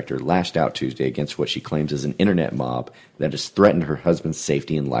band director lashed out Tuesday against what she claims is an internet mob that has threatened her husband's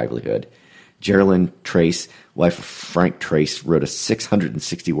safety and livelihood. Geraldine Trace, wife of Frank Trace, wrote a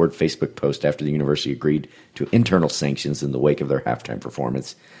 660-word Facebook post after the university agreed to internal sanctions in the wake of their halftime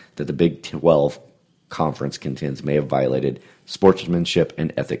performance that the Big 12 conference contends may have violated sportsmanship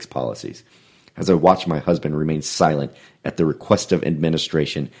and ethics policies. As I watch my husband remain silent at the request of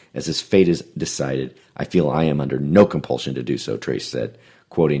administration as his fate is decided, I feel I am under no compulsion to do so, Trace said,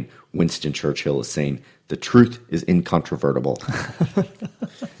 quoting Winston Churchill as saying, "The truth is incontrovertible."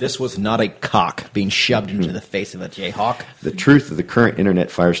 This was not a cock being shoved into the face of a Jayhawk. The truth of the current internet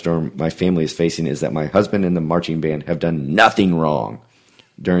firestorm my family is facing is that my husband and the marching band have done nothing wrong.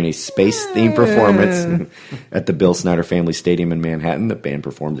 During a space-themed performance at the Bill Snyder Family Stadium in Manhattan, the band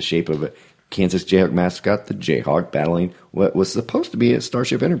performed the shape of a Kansas Jayhawk mascot, the Jayhawk, battling what was supposed to be a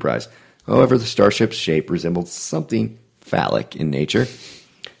Starship Enterprise. However, the starship's shape resembled something phallic in nature.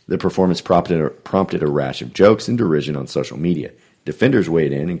 The performance prompted a rash of jokes and derision on social media. Defenders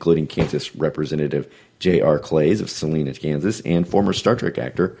weighed in, including Kansas Representative J.R. Clays of Salina, Kansas, and former Star Trek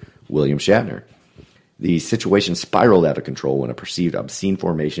actor William Shatner. The situation spiraled out of control when a perceived obscene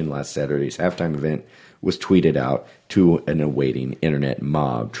formation last Saturday's halftime event was tweeted out to an awaiting internet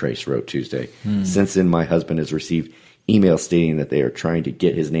mob, Trace wrote Tuesday. Since then, my husband has received emails stating that they are trying to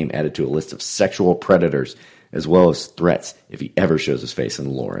get his name added to a list of sexual predators, as well as threats if he ever shows his face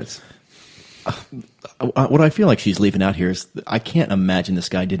in Lawrence. What I feel like she's leaving out here is I can't imagine this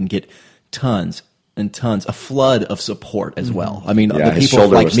guy didn't get tons and tons, a flood of support as well. I mean, Yeah, the his people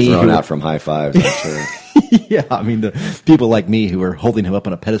shoulder like was me thrown who out from high fives, I'm sure. yeah, I mean, the people like me who are holding him up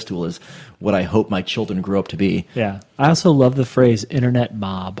on a pedestal is what I hope my children grow up to be. Yeah. I also love the phrase internet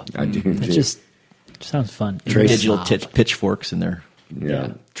mob. I do. It just sounds fun. Digital Mob. pitchforks in there.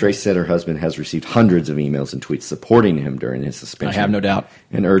 Yeah. Trace said her husband has received hundreds of emails and tweets supporting him during his suspension. I have no doubt.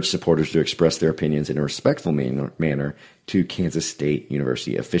 And urged supporters to express their opinions in a respectful manner to Kansas State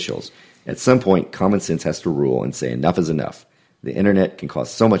University officials. At some point, common sense has to rule and say enough is enough. The internet can cause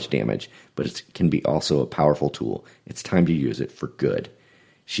so much damage, but it can be also a powerful tool. It's time to use it for good.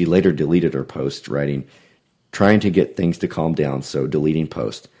 She later deleted her post, writing, "Trying to get things to calm down, so deleting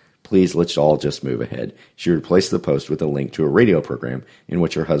post. Please, let's all just move ahead." She replaced the post with a link to a radio program in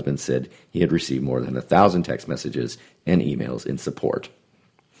which her husband said he had received more than 1,000 text messages and emails in support.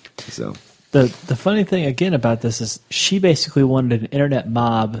 So The funny thing, again, about this is she basically wanted an internet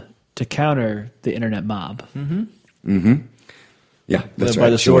mob to counter the internet mob. yeah, that's Live right. by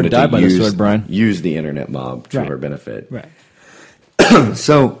the She sword, wanted die to by the sword, Brian. Use the internet mob to Right. her benefit. Right.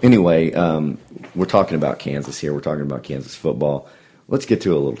 So anyway, we're talking about Kansas here. We're talking about Kansas football. Let's get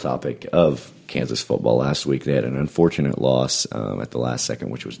to a little topic of Kansas football. Last week they had an unfortunate loss at the last second,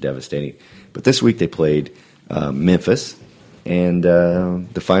 which was devastating. But this week they played Memphis, and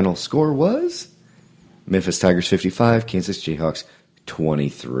the final score was Memphis Tigers 55, Kansas Jayhawks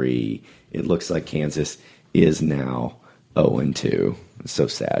 23. It looks like Kansas is now 0-2. It's so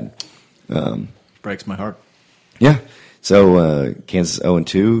sad. Breaks my heart. Yeah. So Kansas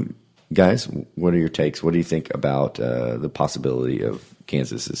 0-2. Guys, what are your takes? What do you think about the possibility of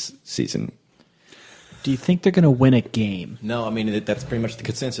Kansas this season? Do you think they're going to win a game? No, I mean that's pretty much the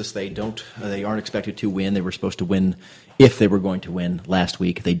consensus. They aren't expected to win. They were supposed to win if they were going to win last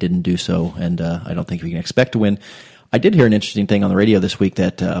week. They didn't do so, and I don't think we can expect to win. I did hear an interesting thing on the radio this week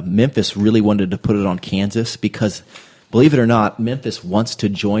that Memphis really wanted to put it on Kansas because, believe it or not, Memphis wants to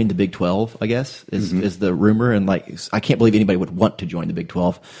join the Big 12, I guess, is the rumor. And I can't believe anybody would want to join the Big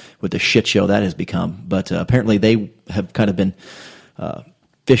 12 with the shit show that has become. But apparently they have kind of been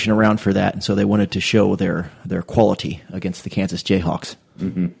fishing around for that, and so they wanted to show their quality against the Kansas Jayhawks.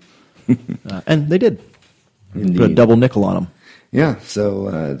 And they did. Indeed. Put a double nickel on them. Yeah,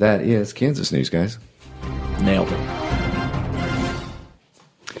 so that is Kansas news, guys. Nailed it.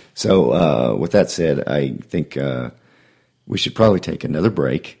 So with that said, I think we should probably take another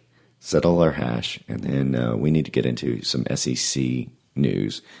break, settle our hash, and then we need to get into some SEC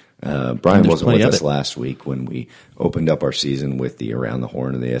news. Brian wasn't with us last week when we opened up our season with the Around the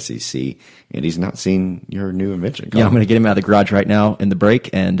Horn of the SEC, and he's not seen your new invention. Yeah, I'm going to get him out of the garage right now in the break,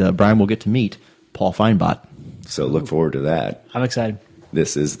 and Brian will get to meet Paul Feinbot. So look forward to that. I'm excited.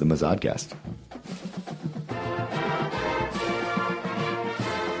 This is the Mizzodcast.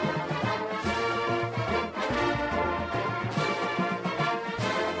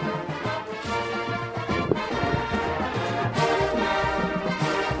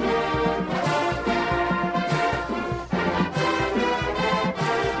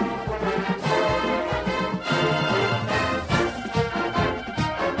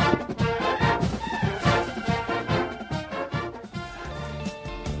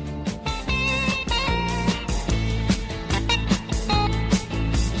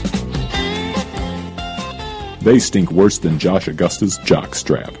 They stink worse than Josh Augusta's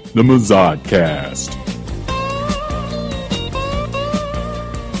jockstrap. The Mizzou.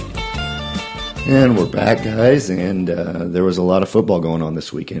 And we're back, guys, and there was a lot of football going on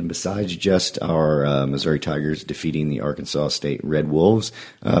this weekend besides just our Missouri Tigers defeating the Arkansas State Red Wolves,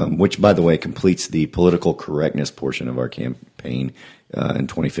 which, by the way, completes the political correctness portion of our campaign in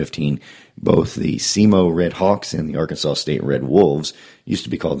 2015. Both the SEMO Red Hawks and the Arkansas State Red Wolves used to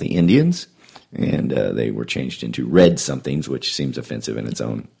be called the Indians, and they were changed into Red somethings, which seems offensive in its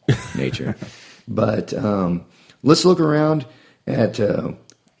own nature. But let's look around at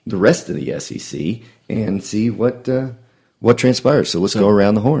the rest of the SEC and see what transpires. So let's go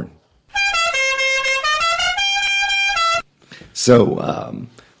around the horn. So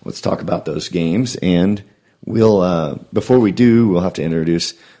let's talk about those games, and we'll before we do, we'll have to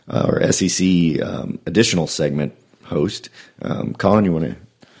introduce our SEC additional segment host. Colin, you want to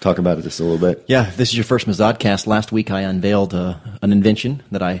talk about this a little bit? Yeah, if this is your first Mizzodcast. Last week I unveiled an invention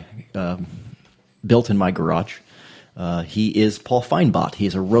that I built in my garage. He is Paul Feinbot. He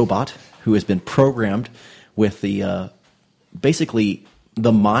is a robot who has been programmed with the basically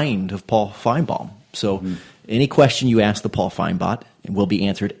the mind of Paul Feinbaum. So any question you ask the Paul Feinbot will be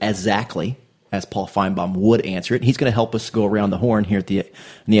answered exactly as Paul Feinbaum would answer it. He's going to help us go around the horn here in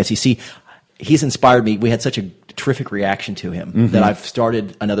the SEC. He's inspired me. We had such a terrific reaction to him that I've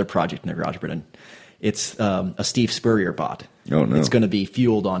started another project in the garage, Brendan. It's a Steve Spurrier bot. Oh, no. It's going to be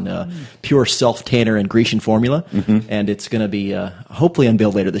fueled on pure self-tanner and Grecian formula, and it's going to be hopefully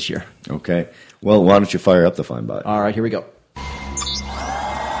unveiled later this year. Okay. Well, why don't you fire up the Feinbot? All right, here we go.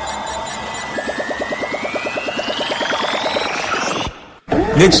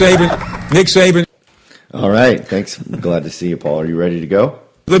 Nick Saban. All right. Thanks. I'm glad to see you, Paul. Are you ready to go?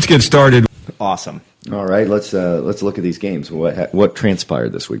 Let's get started. Awesome. All right. Let's look at these games. What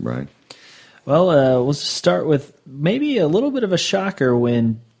transpired this week, Brian? Well, we'll start with maybe a little bit of a shocker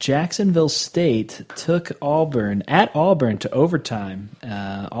when Jacksonville State took Auburn to overtime.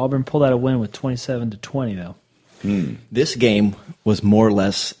 Auburn pulled out a win with 27-20, though. This game was more or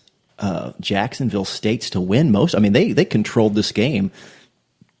less Jacksonville State's to win most. I mean, they controlled this game.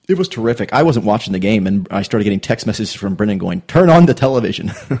 It was terrific. I wasn't watching the game, and I started getting text messages from Brendan going, "Turn on the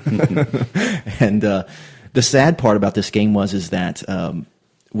television." And the sad part about this game is that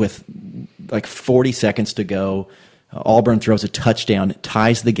with like 40 seconds to go, Auburn throws a touchdown,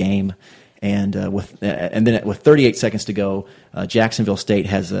 ties the game, and then with 38 seconds to go, Jacksonville State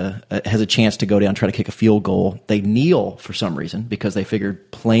has a chance to go down and try to kick a field goal. They kneel for some reason because they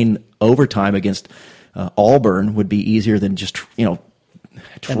figured playing overtime against Auburn would be easier than just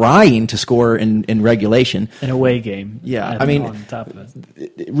trying to score in regulation. An away game. Yeah, I mean, on top of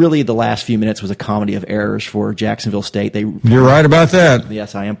it. Really the last few minutes was a comedy of errors for Jacksonville State. You're right about that.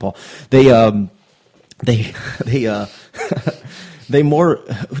 Yes, I am, Paul.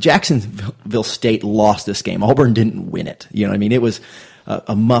 Jacksonville State lost this game. Auburn didn't win it. You know what I mean? It was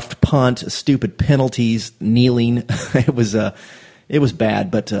a muffed punt, stupid penalties, kneeling. It was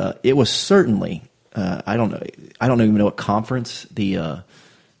bad, but it was certainly I don't even know what conference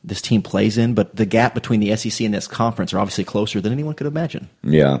this team plays in, but the gap between the SEC and this conference are obviously closer than anyone could imagine.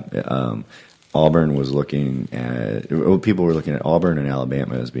 Yeah. Auburn was looking at people were looking at Auburn and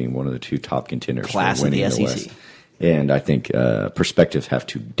Alabama as being one of the two top contenders Class for winning in the SEC. West. And I think perspectives have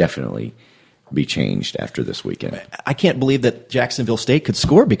to definitely be changed after this weekend. I can't believe that Jacksonville State could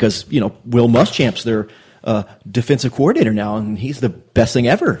score because Will Muschamp's their defensive coordinator now, and he's the best thing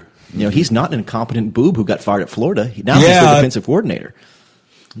ever. He's not an incompetent boob who got fired at Florida. Now he's the defensive coordinator.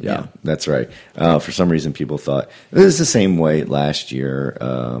 Yeah, that's right. For some reason, people thought it was the same way last year.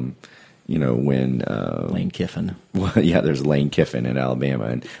 When Lane Kiffin. Well, yeah, there's Lane Kiffin in Alabama,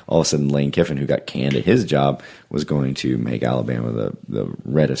 and all of a sudden, Lane Kiffin, who got canned at his job, was going to make Alabama the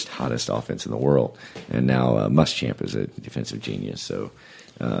reddest, hottest offense in the world. And now Muschamp is a defensive genius, so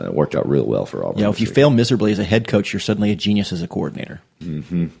it worked out real well for Auburn. If you fail miserably as a head coach, you're suddenly a genius as a coordinator.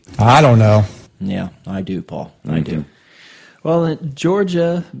 Mm-hmm. I don't know. Yeah, I do, Paul. I do. Well,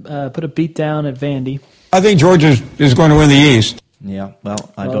 Georgia put a beat down at Vandy. I think Georgia is going to win the East. Yeah,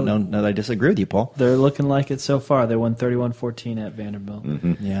 well, I don't know that I disagree with you, Paul. They're looking like it so far. They won 31-14 at Vanderbilt.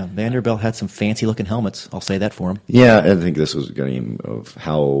 Mm-hmm. Yeah, Vanderbilt had some fancy-looking helmets. I'll say that for them. Yeah, I think this was a game of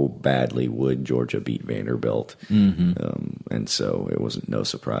how badly would Georgia beat Vanderbilt. Mm-hmm. And so it wasn't no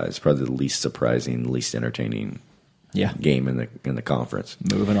surprise. Probably the least surprising, least entertaining game in the conference.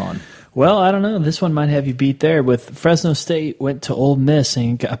 Moving on. Well, I don't know. This one might have you beat there. With Fresno State went to Ole Miss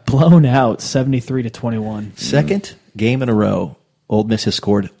and got blown out 73-21. Second game in a row. Ole Miss has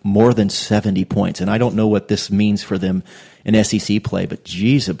scored more than 70 points. And I don't know what this means for them in SEC play, but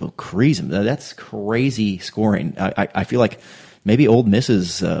geez, that's crazy scoring. I feel like maybe Ole Miss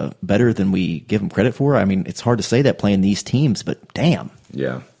is better than we give them credit for. I mean, it's hard to say that playing these teams, but damn.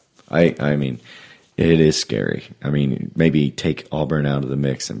 Yeah. I mean, it is scary. I mean, maybe take Auburn out of the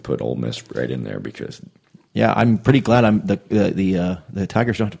mix and put Ole Miss right in there because. Yeah, I'm pretty glad the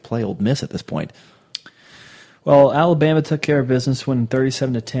Tigers don't have to play Ole Miss at this point. Well, Alabama took care of business, winning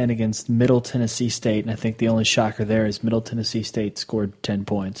 37-10 against Middle Tennessee State, and I think the only shocker there is Middle Tennessee State scored 10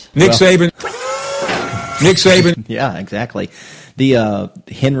 points. Nick Saban. Yeah, exactly. The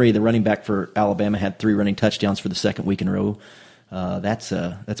Henry, the running back for Alabama, had 3 running touchdowns for the second week in a row. That's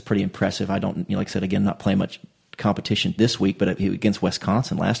pretty impressive. I don't, like I said, again, not playing much competition this week, but against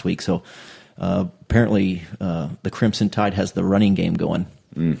Wisconsin last week. So apparently the Crimson Tide has the running game going.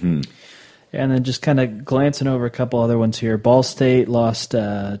 Mm-hmm. And then just kind of glancing over a couple other ones here. Ball State lost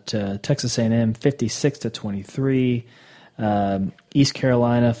to Texas A&M 56-23. East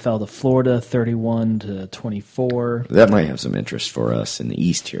Carolina fell to Florida 31-24. That might have some interest for us in the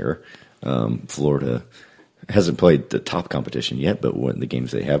East here. Florida hasn't played the top competition yet, but when the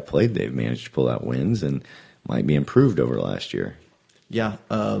games they have played, they've managed to pull out wins and might be improved over last year. Yeah,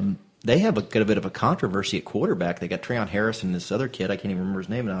 they have got a bit of a controversy at quarterback. They got Treon Harris and this other kid. I can't even remember his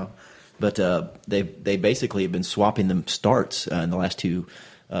name now. But they basically have been swapping them starts in the last 2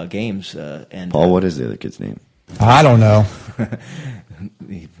 games. And Paul, what is the other kid's name? I don't know.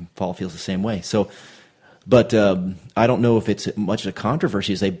 Paul feels the same way. So, but I don't know if it's much of a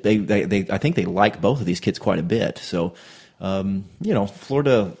controversy. As they I think they like both of these kids quite a bit. So,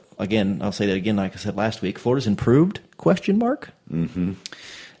 Florida again. I'll say that again, like I said last week. Florida's improved? ? Mm-hmm.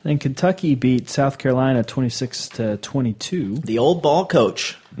 Then Kentucky beat South Carolina 26-22. The old ball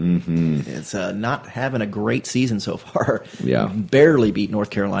coach Mm-hmm. is not having a great season so far. Yeah. Barely beat North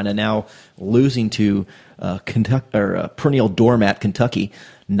Carolina. Now losing to Kentucky or perennial doormat Kentucky.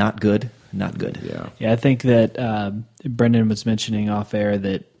 Not good. Not good. Yeah. Yeah, I think that Brendan was mentioning off air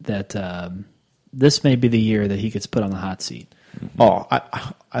that this may be the year that he gets put on the hot seat. Oh,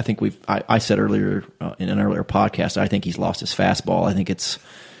 I think I said earlier in an earlier podcast, I think he's lost his fastball. I think it's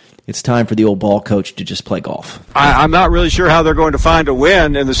time for the old ball coach to just play golf. I'm not really sure how they're going to find a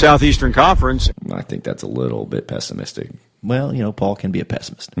win in the Southeastern Conference. I think that's a little bit pessimistic. Well, Paul can be a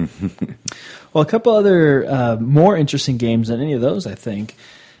pessimist. Well, a couple other more interesting games than any of those, I think.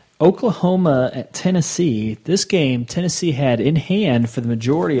 Oklahoma at Tennessee. This game, Tennessee had in hand for the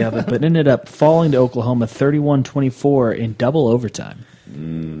majority of it, but ended up falling to Oklahoma 31-24 in double overtime.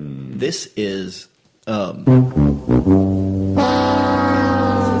 This is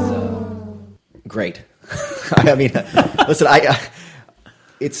great. I mean, listen, I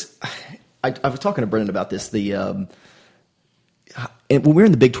was talking to Brendan about this. And when we were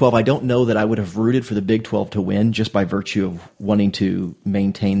in the Big 12, I don't know that I would have rooted for the Big 12 to win just by virtue of wanting to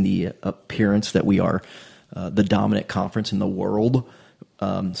maintain the appearance that we are the dominant conference in the world.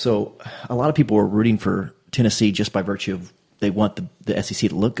 So a lot of people were rooting for Tennessee just by virtue of they want the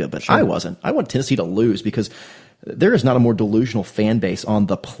SEC to look good, but sure. I wasn't. I want Tennessee to lose because there is not a more delusional fan base on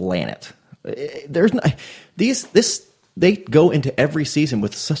the planet. There's not They go into every season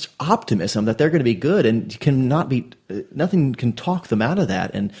with such optimism that they're going to be good, and nothing can talk them out of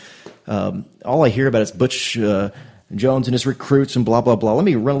that. And all I hear about is Butch Jones and his recruits and blah, blah, blah. Let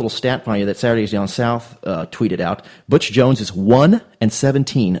me run a little stat by you that Saturdays Down South tweeted out. Butch Jones is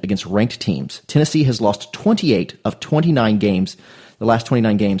 1-17 against ranked teams. Tennessee has lost 28 of 29 games, the last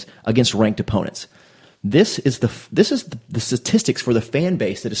 29 games, against ranked opponents. This is the statistics for the fan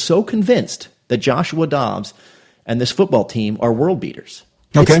base that is so convinced that Joshua Dobbs and this football team are world beaters.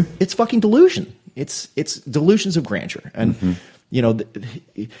 Okay. It's fucking delusion. It's delusions of grandeur. And,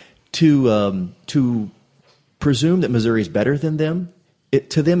 to presume that Missouri is better than them,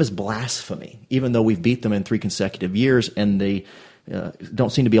 to them is blasphemy, even though we've beat them in 3 consecutive years and they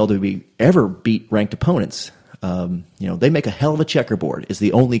don't seem to be able to ever beat ranked opponents. They make a hell of a checkerboard is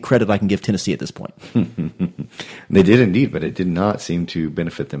the only credit I can give Tennessee at this point. They did indeed, but it did not seem to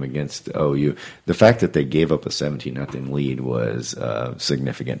benefit them against OU. The fact that they gave up a 17-0 lead was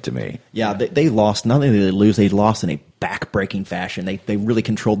significant to me. Yeah, they lost. Not only did they lose, they lost in a back-breaking fashion. They really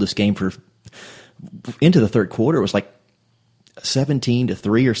controlled this game into the third quarter. It was like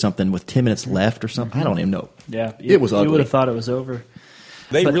 17-3 or something with 10 minutes left or something. I don't even know. Yeah, it was ugly. You would have thought it was over.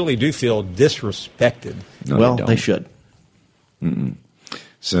 They really do feel disrespected. No, well, they should. Mm-mm.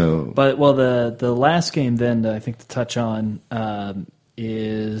 So, but the last game then I think to touch on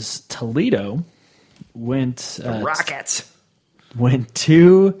is Toledo went Rockets went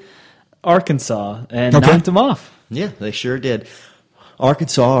to Arkansas and knocked them off. Yeah, they sure did.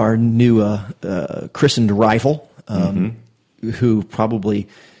 Arkansas, our new christened rival, who probably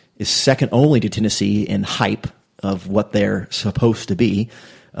is second only to Tennessee in hype of what they're supposed to be.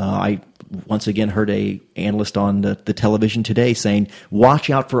 I once again heard a analyst on the television today saying, watch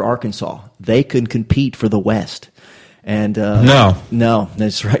out for Arkansas. They can compete for the West. And no,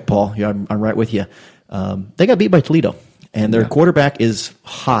 that's right, Paul. Yeah, I'm right with you. They got beat by Toledo, and their quarterback is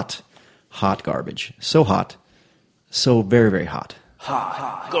hot garbage. So hot, so very, very hot.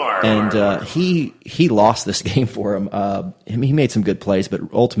 Hot garbage. And he lost this game for him. He made some good plays, but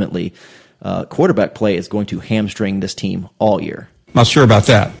ultimately, quarterback play is going to hamstring this team all year. Not sure about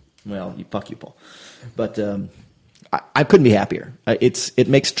that. Well, fuck you, Paul. But I couldn't be happier. It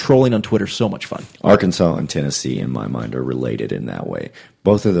makes trolling on Twitter so much fun. Arkansas and Tennessee, in my mind, are related in that way.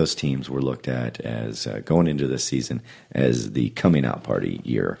 Both of those teams were looked at as going into this season as the coming out party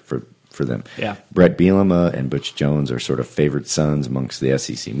year for them. Yeah. Brett Bielema and Butch Jones are sort of favored sons amongst the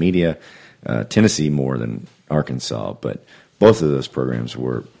SEC media. Tennessee more than Arkansas, but both of those programs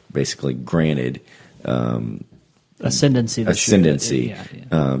were basically granted ascendancy,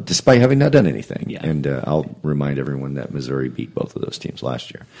 despite having not done anything. Yeah. And I'll remind everyone that Missouri beat both of those teams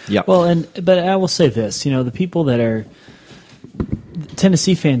last year. Yeah. Well, but I will say this: the people that are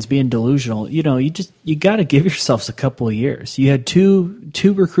Tennessee fans being delusional, you got to give yourselves a couple of years. You had two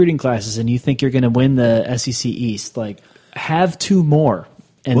recruiting classes, and you think you're going to win the SEC East. Like, have two more.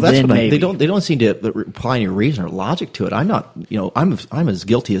 And well, that's then what maybe. They don't seem to apply any reason or logic to it. I'm not, I'm as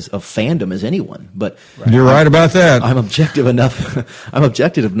guilty of fandom as anyone. But you're right about that. I'm objective enough. I'm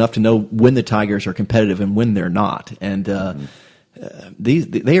objective enough to know when the Tigers are competitive and when they're not. And they are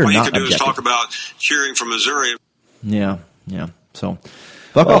not. All you can do is talk about cheering for Missouri. Yeah. So,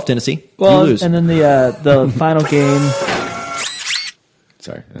 fuck off, Tennessee. Well, you lose. And then the final game.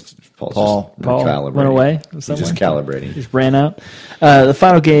 Sorry, that's Paul went away. He's just calibrating. Just ran out. The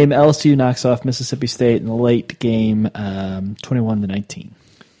final game, LSU knocks off Mississippi State in the late game, 21-19.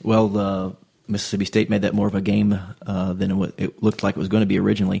 Well, Mississippi State made that more of a game than it looked like it was going to be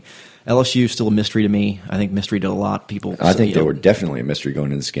originally. LSU is still a mystery to me. I think mystery to a lot of people. I think they were definitely a mystery going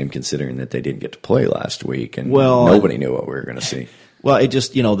into this game, considering that they didn't get to play last week, and nobody knew what we were going to see. Well, it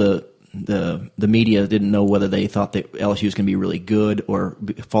just the media didn't know whether they thought that LSU was going to be really good or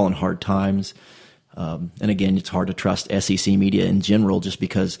fall in hard times. And again, it's hard to trust SEC media in general just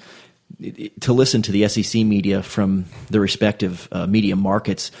because to listen to the SEC media from the respective media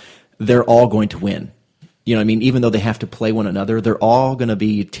markets, they're all going to win. Even though they have to play one another, they're all going to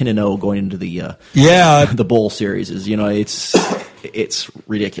be 10-0 going into the bowl series. It's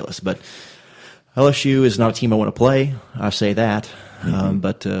ridiculous. But LSU is not a team I want to play. I say that.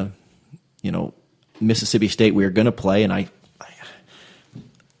 But Mississippi State we are going to play, and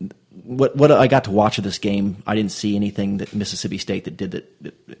what I got to watch of this game, I didn't see anything that Mississippi State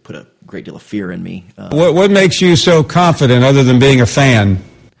that put a great deal of fear in me. What makes you so confident other than being a fan?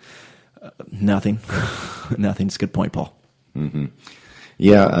 Nothing. Nothing. It's a good point, Paul. Mm-hmm.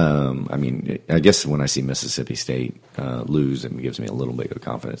 Yeah, I guess when I see Mississippi State lose, it gives me a little bit of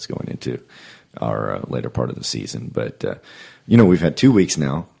confidence going into our later part of the season. But, we've had 2 weeks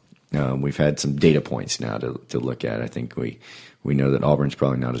now. We've had some data points now to look at. I think we know that Auburn's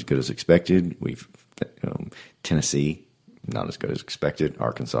probably not as good as expected. Tennessee, not as good as expected.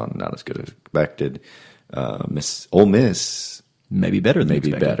 Arkansas, not as good as expected. Ole Miss, maybe better than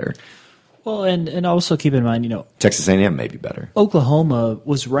expected. Better. Well, and also keep in mind, Texas A&M may be better. Oklahoma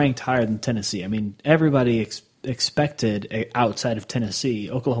was ranked higher than Tennessee. I mean, everybody expected outside of Tennessee,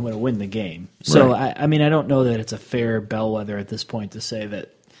 Oklahoma to win the game. So, right. I don't know that it's a fair bellwether at this point to say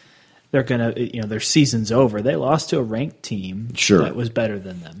that they're going to, their season's over. They lost to a ranked team that was better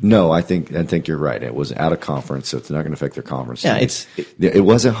than them. No, I think you're right. It was out of conference, so it's not going to affect their conference. Yeah, it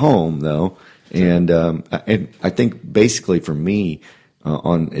was at home though, and I think basically for me,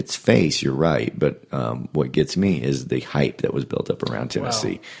 on its face, you're right. But what gets me is the hype that was built up around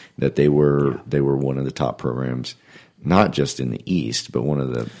Tennessee. Wow. That they were one of the top programs, not just in the East, but one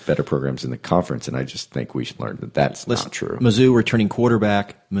of the better programs in the conference. And I just think we should learn that that's not true. Mizzou returning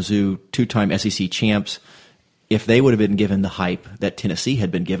quarterback, Mizzou 2-time SEC champs. If they would have been given the hype that Tennessee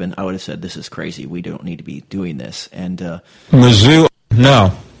had been given, I would have said, this is crazy. We don't need to be doing this. And Mizzou,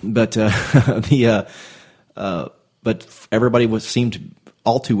 no. But but everybody seemed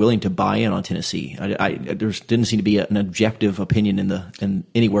all too willing to buy in on Tennessee. There didn't seem to be an objective opinion in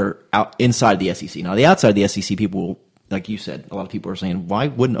anywhere inside the SEC. Now, the outside of the SEC, people, like you said, a lot of people are saying, why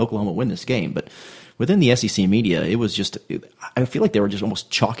wouldn't Oklahoma win this game? But within the SEC media, it was just, I feel like they were just almost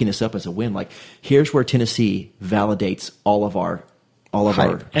chalking this up as a win. Like, here's where Tennessee validates all of our all of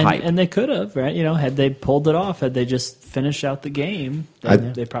our hype. And they could have, right? Had they pulled it off, had they just finished out the game,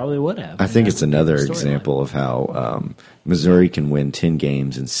 they probably would have. I think it's another example of how Missouri can win 10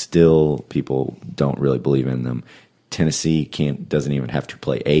 games and still people don't really believe in them. Tennessee doesn't even have to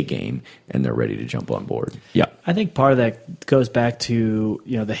play a game, and they're ready to jump on board. Yeah, I think part of that goes back to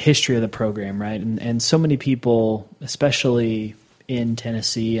the history of the program, right? And so many people, especially in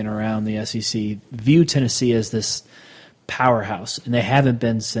Tennessee and around the SEC, view Tennessee as this powerhouse, and they haven't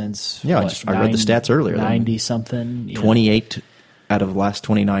been since. Yeah, I read the stats earlier. 90-something. 28 out of the last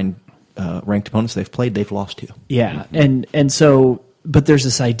 29 ranked opponents they've played, they've lost to. Yeah, and so. But there's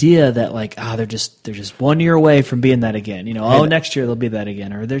this idea that they're just 1 year away from being that again. Next year they'll be that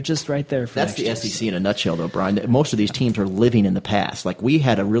again, or they're just right there. That's the SEC in a nutshell, though, Brian. Most of these teams are living in the past. Like, we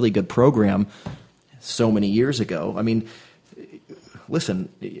had a really good program so many years ago. I mean, listen,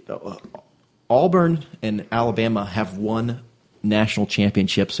 Auburn and Alabama have won national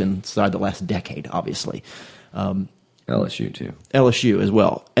championships inside the last decade. Obviously, LSU too. LSU as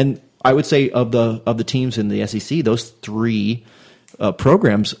well, and I would say of the teams in the SEC, those three.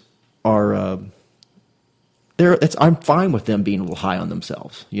 Programs are I'm fine with them being a little high on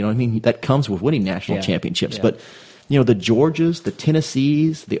themselves. You know what I mean? That comes with winning national championships. Yeah. But the Georgias, the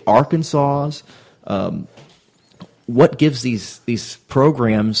Tennessees, the Arkansas, what gives these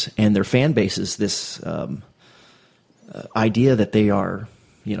programs and their fan bases this idea that they are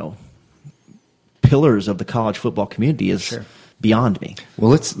pillars of the college football community is beyond me. Well,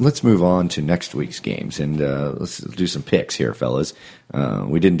 let's move on to next week's games, and let's do some picks here, fellas.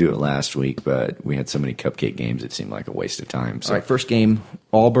 We didn't do it last week, but we had so many cupcake games it seemed like a waste of time. So. All right, first game,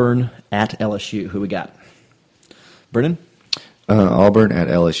 Auburn at LSU. Who we got? Brennan? Auburn at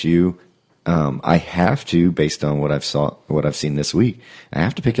LSU. I have to, based on what I've seen this week, I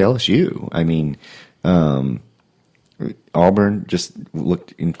have to pick LSU. I mean, Auburn just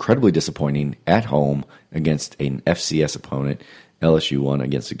looked incredibly disappointing at home against an FCS opponent. LSU won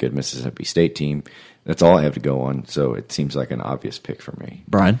against a good Mississippi State team. That's all I have to go on, so it seems like an obvious pick for me.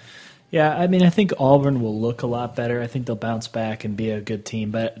 Brian? Yeah, I mean, I think Auburn will look a lot better. I think they'll bounce back and be a good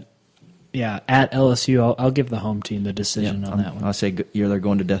team. But, yeah, at LSU, I'll give the home team the decision on that one. I'll say they're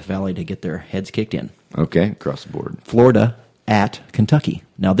going to Death Valley to get their heads kicked in. Okay, across the board. Florida at Kentucky.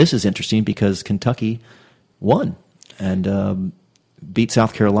 Now, this is interesting because Kentucky won and beat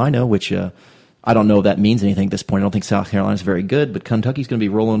South Carolina, which I don't know if that means anything at this point. I don't think South Carolina's very good, but Kentucky's going to be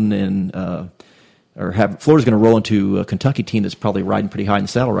rolling in, Florida's going to roll into a Kentucky team that's probably riding pretty high in the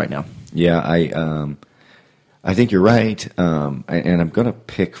saddle right now. Yeah, I think you're right, and I'm going to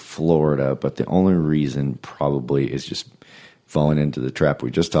pick Florida, but the only reason probably is just falling into the trap we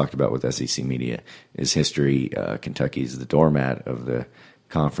just talked about with SEC media is history. Kentucky's the doormat of the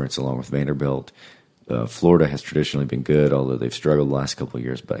conference along with Vanderbilt. Florida has traditionally been good, although they've struggled the last couple of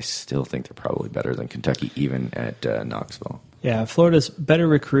years, but I still think they're probably better than Kentucky, even at Knoxville. Yeah, Florida's better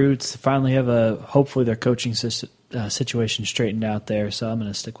recruits. Finally have hopefully their coaching situation straightened out there, so I'm going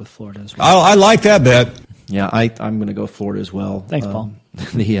to stick with Florida as well. I like that bet. Yeah, I'm going to go Florida as well. Thanks, Paul.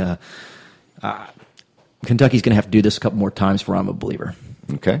 Kentucky's going to have to do this a couple more times before I'm a believer.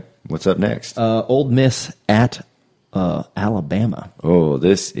 Okay, what's up next? Ole Miss at Alabama. Oh,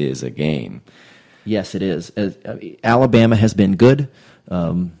 this is a game. Yes, it is. Alabama has been good.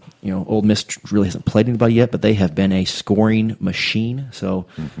 Ole Miss really hasn't played anybody yet, but they have been a scoring machine. So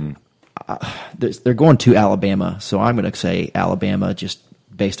they're going to Alabama. So I'm going to say Alabama just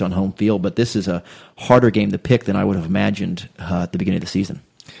based on home field. But this is a harder game to pick than I would have imagined at the beginning of the season.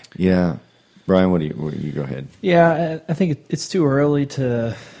 Yeah. Brian, what do you go ahead? Yeah, I think it's too early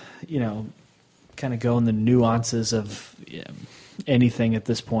to, kind of go in the nuances of anything at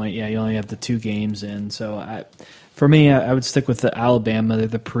this point. Yeah, you only have the 2 games in. So for me, I would stick with the Alabama. They're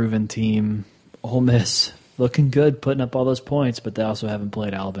the proven team. Ole Miss looking good, putting up all those points, but they also haven't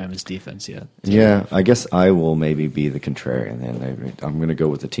played Alabama's defense yet. So. Yeah, I guess I will maybe be the contrarian then. I'm going to go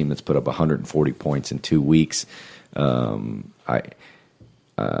with the team that's put up 140 points in 2 weeks. I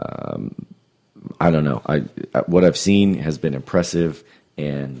don't know. What I've seen has been impressive,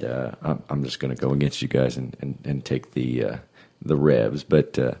 and I'm just going to go against you guys and take the Revs.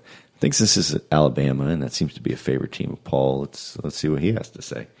 But I think this is Alabama, and that seems to be a favorite team of Paul. Let's see what he has to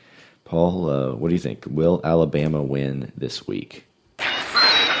say. Paul, what do you think? Will Alabama win this week?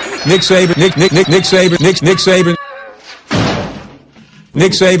 Nick Saban.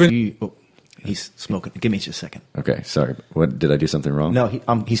 Nick Saban. He's smoking. Give me just a second. Okay, sorry. What did I do something wrong? No,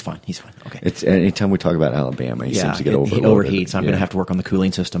 he's fine. He's fine. Okay. It's anytime we talk about Alabama, he seems to get overloaded. He overheats. I'm going to have to work on the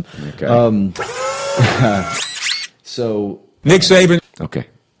cooling system. Okay. So Nick Saban. Okay.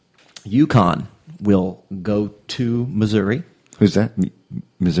 UConn will go to Missouri. Who's that?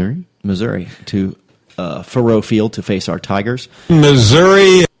 Missouri? Missouri to Faroe Field to face our Tigers.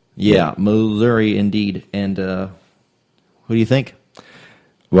 Missouri. Yeah, Missouri indeed. And who do you think?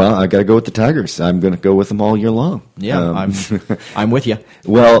 Well, I got to go with the Tigers. I'm going to go with them all year long. Yeah, I'm with you.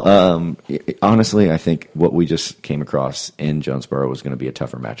 Well, honestly, I think what we just came across in Jonesboro was going to be a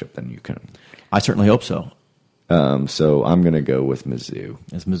tougher matchup than UConn. I certainly hope so. So I'm going to go with Mizzou.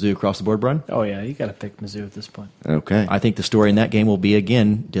 Is Mizzou across the board, Brian? Oh yeah, you got to pick Mizzou at this point. Okay. I think the story in that game will be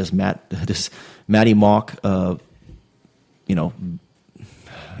again: does Matty Mock,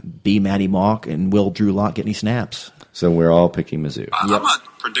 be Matty Mock, and will Drew Lock get any snaps? So we're all picking Mizzou. I'm not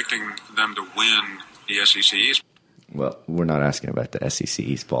predicting them to win the SEC East. Well, we're not asking about the SEC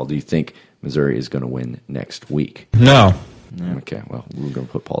East, Paul. Do you think Missouri is going to win next week? No. Okay, well, we're going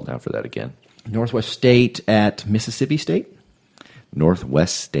to put Paul down for that again. Northwest State at Mississippi State?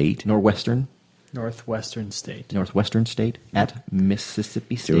 Northwest State? Northwestern State at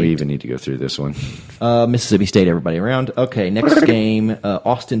Mississippi State. Do we even need to go through this one? Mississippi State, everybody around. Okay, next game,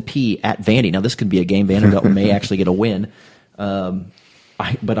 Austin Peay at Vandy. Now, this could be a game Vanderbilt may actually get a win.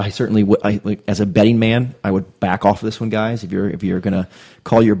 But I certainly would, as a betting man, I would back off of this one, guys. If you're going to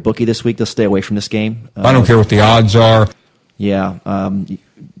call your bookie this week, just stay away from this game. I don't care what the odds are. Yeah,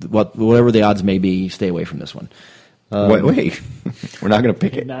 whatever the odds may be, stay away from this one. Wait. We're not going to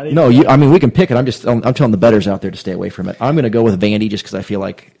pick it. No, we can pick it. I'm telling the bettors out there to stay away from it. I'm going to go with Vandy just because I feel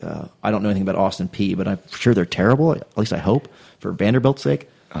like I don't know anything about Austin Peay, but I'm sure they're terrible. At least I hope for Vanderbilt's sake.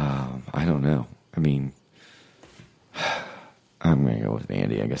 I don't know. I mean, I'm going to go with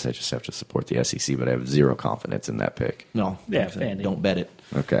Vandy. I guess I just have to support the SEC, but I have zero confidence in that pick. No, Vandy. Don't bet it.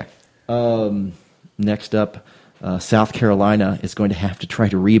 Okay. Next up. South Carolina is going to have to try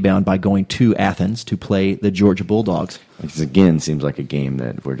to rebound by going to Athens to play the Georgia Bulldogs. This again seems like a game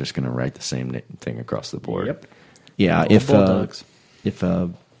that we're just going to write the same thing across the board. Yep. Yeah, if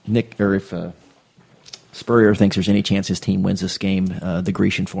Spurrier thinks there's any chance his team wins this game, the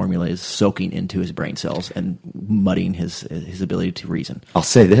Grecian formula is soaking into his brain cells and muddying his ability to reason. I'll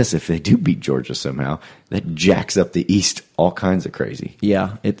say this: if they do beat Georgia somehow, that jacks up the East all kinds of crazy.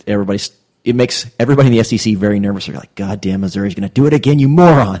 Yeah, it makes everybody in the SEC very nervous. They're like, God damn, Missouri's going to do it again, you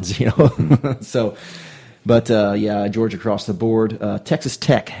morons, So, but Georgia across the board. Texas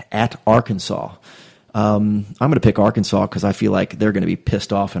Tech at Arkansas. I'm going to pick Arkansas because I feel like they're going to be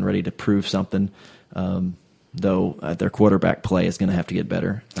pissed off and ready to prove something. Though their quarterback play is going to have to get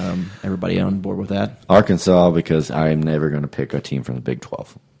better. Everybody on board with that? Arkansas, because I am never going to pick a team from the Big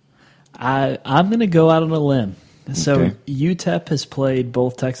 12. I'm going to go out on a limb. So Okay. UTEP has played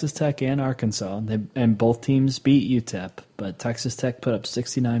both Texas Tech and Arkansas, and both teams beat UTEP, but Texas Tech put up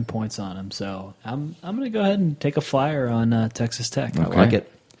 69 points on them. So I'm going to go ahead and take a flyer on Texas Tech. I like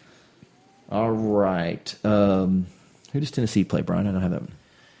it. All right. Who does Tennessee play, Brian? I don't have that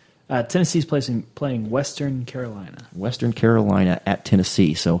one. Tennessee's playing Western Carolina. Western Carolina at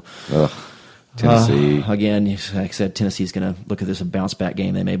Tennessee. So Tennessee. again, like I said, Tennessee's going to look at this a bounce back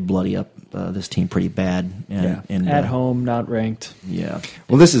game. They may bloody up this team pretty bad. And at home, not ranked. Yeah.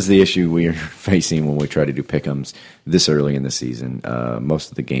 Well, this is the issue we are facing when we try to do pick'ems this early in the season. Most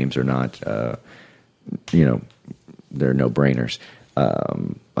of the games are not, they're no-brainers.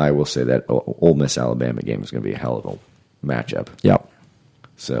 I will say that Ole Miss Alabama game is going to be a hell of a matchup. Yep.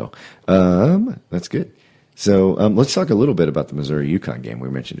 So that's good. So let's talk a little bit about the Missouri-UConn game. We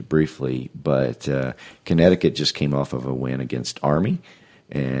mentioned it briefly, but Connecticut just came off of a win against Army,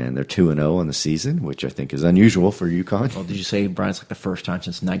 and they're 2-0 on the season, which I think is unusual for UConn. Well, did you say, Brian, it's like the first time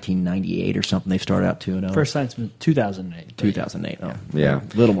since 1998 or something they've started out 2-0? First time since 2008. 2008. Oh, yeah.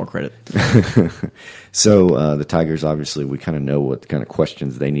 A little more credit. So the Tigers, obviously, we kind of know what kind of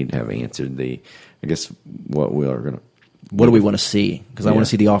questions they need to have answered. What do we want to see? Because I want to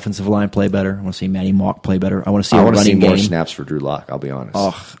see the offensive line play better. I want to see Matty Mock play better. I want to see running game. More snaps for Drew Lock, I'll be honest.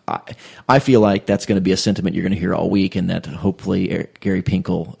 I feel like that's going to be a sentiment you're going to hear all week, and that hopefully Gary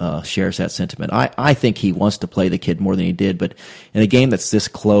Pinkel shares that sentiment. I think he wants to play the kid more than he did, but in a game that's this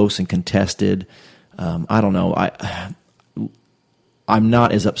close and contested, I don't know. I'm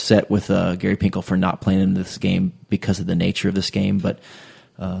not as upset with Gary Pinkel for not playing in this game because of the nature of this game, but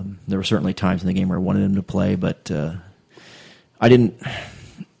there were certainly times in the game where I wanted him to play, but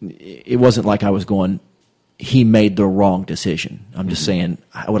it wasn't like I was going, he made the wrong decision. I'm just saying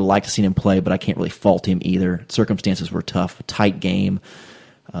I would have liked to see him play, but I can't really fault him either. Circumstances were tough, a tight game.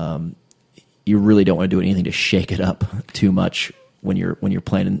 You really don't want to do anything to shake it up too much when you're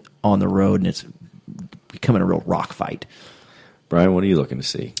playing on the road and it's becoming a real rock fight. Brian, what are you looking to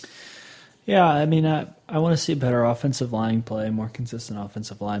see? Yeah, I mean, I want to see better offensive line play, more consistent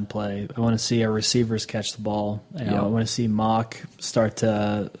offensive line play. I want to see our receivers catch the ball. I want to see Mock start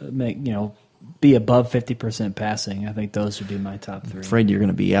to be above 50% passing. I think those would be my top three. I'm afraid you're going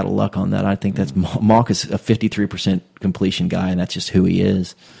to be out of luck on that. I think that's Mock is a 53% completion guy, and that's just who he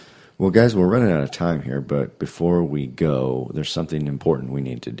is. Well, guys, we're running out of time here, but before we go, there's something important we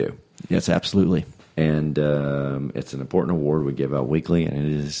need to do. Yes, absolutely. And it's an important award we give out weekly, and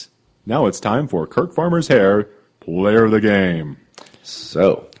it is... Now it's time for Kirk Farmer's Hair Player of the Game.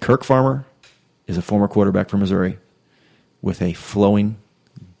 So, Kirk Farmer is a former quarterback from Missouri with a flowing,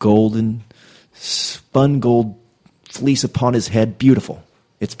 golden, spun gold fleece upon his head. Beautiful.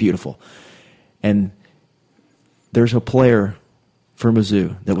 It's beautiful. And there's a player for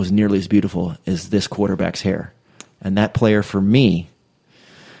Mizzou that was nearly as beautiful as this quarterback's hair. And that player for me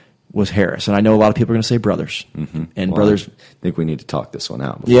was Harris. And I know a lot of people are going to say Brothers. Mm-hmm. And Brothers... I think we need to talk this one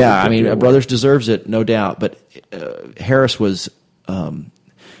out. Yeah, I mean, Brothers deserves it, no doubt. But Harris was, to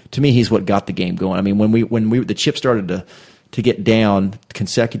me, he's what got the game going. I mean, when the chip started to get down,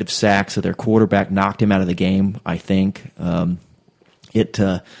 consecutive sacks of their quarterback knocked him out of the game, I think. I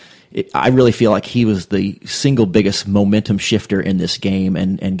really feel like he was the single biggest momentum shifter in this game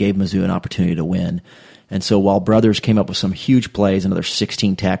and gave Mizzou an opportunity to win. And so while Brothers came up with some huge plays, another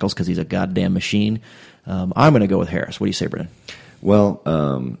 16 tackles because he's a goddamn machine, I'm going to go with Harris. What do you say, Brennan? Well,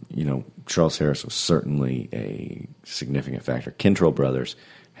 Charles Harris was certainly a significant factor. Kentrell Brothers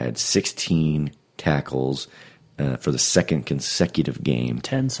had 16 tackles for the second consecutive game.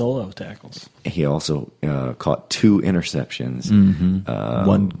 10 solo tackles. He also caught 2 interceptions. Mm-hmm.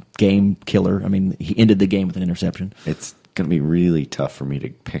 One game killer. I mean, he ended the game with an interception. It's going to be really tough for me to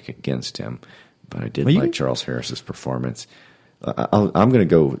pick against him. But I did like Charles Harris's performance. I'm going to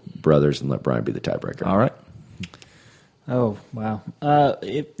go with Brothers and let Brian be the tiebreaker. All right. Oh, wow.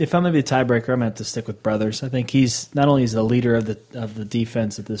 If I'm going to be the tiebreaker, I'm going to have to stick with Brothers. I think he's not only is the leader of the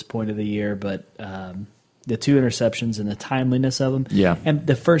defense at this point of the year, but the 2 interceptions and the timeliness of them. Yeah. And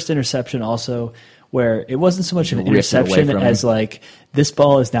the first interception also, where it wasn't so much an interception as like, this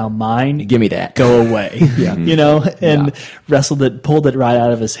ball is now mine. Give me that. Go away. Yeah. Pulled it right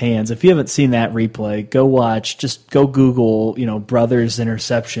out of his hands. If you haven't seen that replay, go watch. Just go Google, Brothers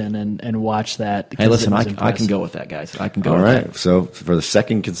interception and watch that. Hey, listen, I can go with that, guys. I can go with that. So for the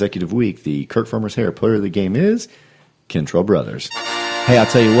second consecutive week, the Kirk Farmer's Hair Player of the Game is Kentrell Brothers. Hey, I'll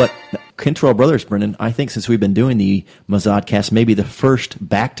tell you what, Kentrell Brothers, Brendan, I think since we've been doing the Mizzodcast, maybe the first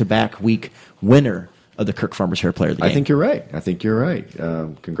back-to-back week winner of the Kirk Farmer's Hair Player of the Game. I think you're right.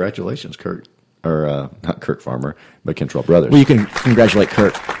 Congratulations, Kirk. Or not Kirk Farmer, but Kentrell Brothers. Well, you can congratulate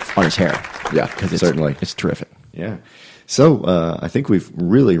Kirk on his hair. Yeah, because certainly. It's terrific. Yeah. So I think we've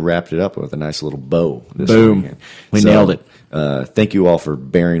really wrapped it up with a nice little bow this Boom. weekend. We nailed it. Thank you all for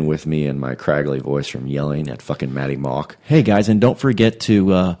bearing with me and my craggly voice from yelling at fucking Matty Mock. Hey, guys, and don't forget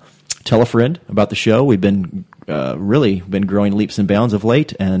to tell a friend about the show. We've been really been growing leaps and bounds of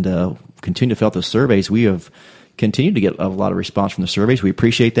late and continue to fill out those surveys. We have continued to get a lot of response from the surveys. We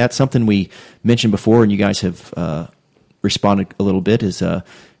appreciate that. Something we mentioned before and you guys have responded a little bit is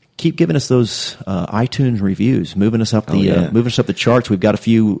keep giving us those iTunes reviews, moving us up the charts. We've got a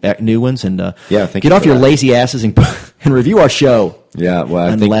few new ones, and get off your lazy asses and review our show. Yeah,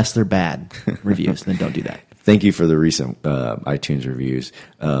 well, unless they're bad reviews, then don't do that. Thank you for the recent iTunes reviews.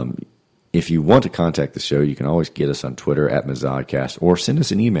 If you want to contact the show, you can always get us on Twitter at Mizzodcast or send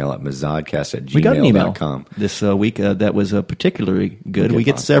us an email at mizzodcast@gmail.com. We got an email this week that was particularly good. We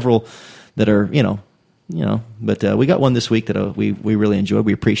get several that are, but we got one this week that we really enjoyed.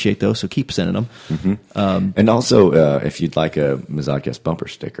 We appreciate those, so keep sending them. Mm-hmm. And also, if you'd like a Mizzodcast bumper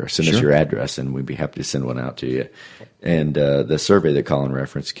sticker, send us your address, and we'd be happy to send one out to you. And the survey that Colin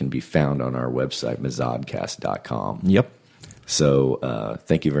referenced can be found on our website, mizzodcast.com. Yep. So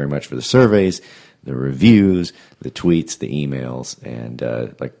thank you very much for the surveys, the reviews, the tweets, the emails, and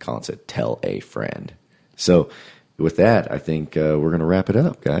like Colin said, tell a friend. So with that, I think we're going to wrap it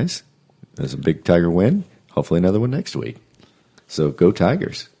up, guys. It was a big Tiger win. Hopefully another one next week. So go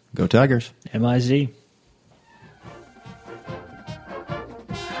Tigers. Go Tigers. MIZ.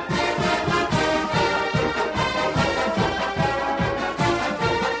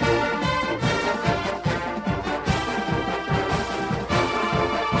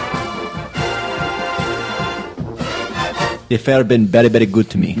 It felt been very, very good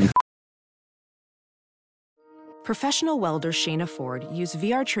to me. Professional welder Shayna Ford used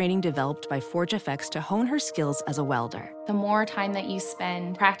VR training developed by ForgeFX to hone her skills as a welder. The more time that you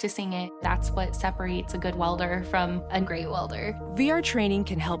spend practicing it, that's what separates a good welder from a great welder. VR training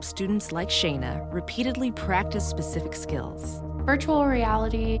can help students like Shayna repeatedly practice specific skills. Virtual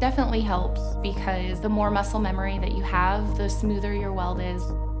reality definitely helps because the more muscle memory that you have, the smoother your weld is.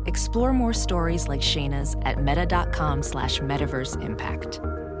 Explore more stories like Shayna's at meta.com/metaverseimpact.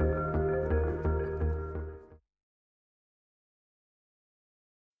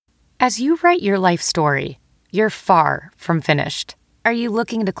 As you write your life story, you're far from finished. Are you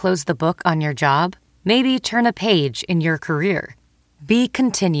looking to close the book on your job? Maybe turn a page in your career? Be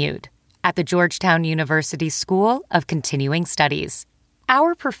continued at the Georgetown University School of Continuing Studies.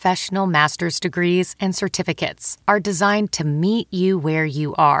 Our professional master's degrees and certificates are designed to meet you where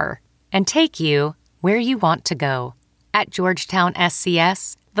you are and take you where you want to go. At Georgetown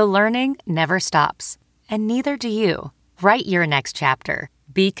SCS, the learning never stops, and neither do you. Write your next chapter.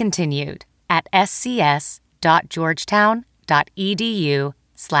 Be continued at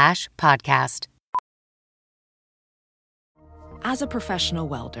scs.georgetown.edu/podcast. As a professional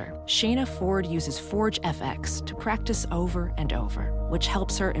welder, Shayna Ford uses Forge FX to practice over and over, which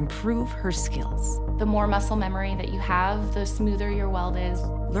helps her improve her skills. The more muscle memory that you have, the smoother your weld is.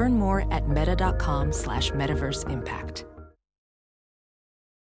 Learn more at meta.com/metaverseimpact.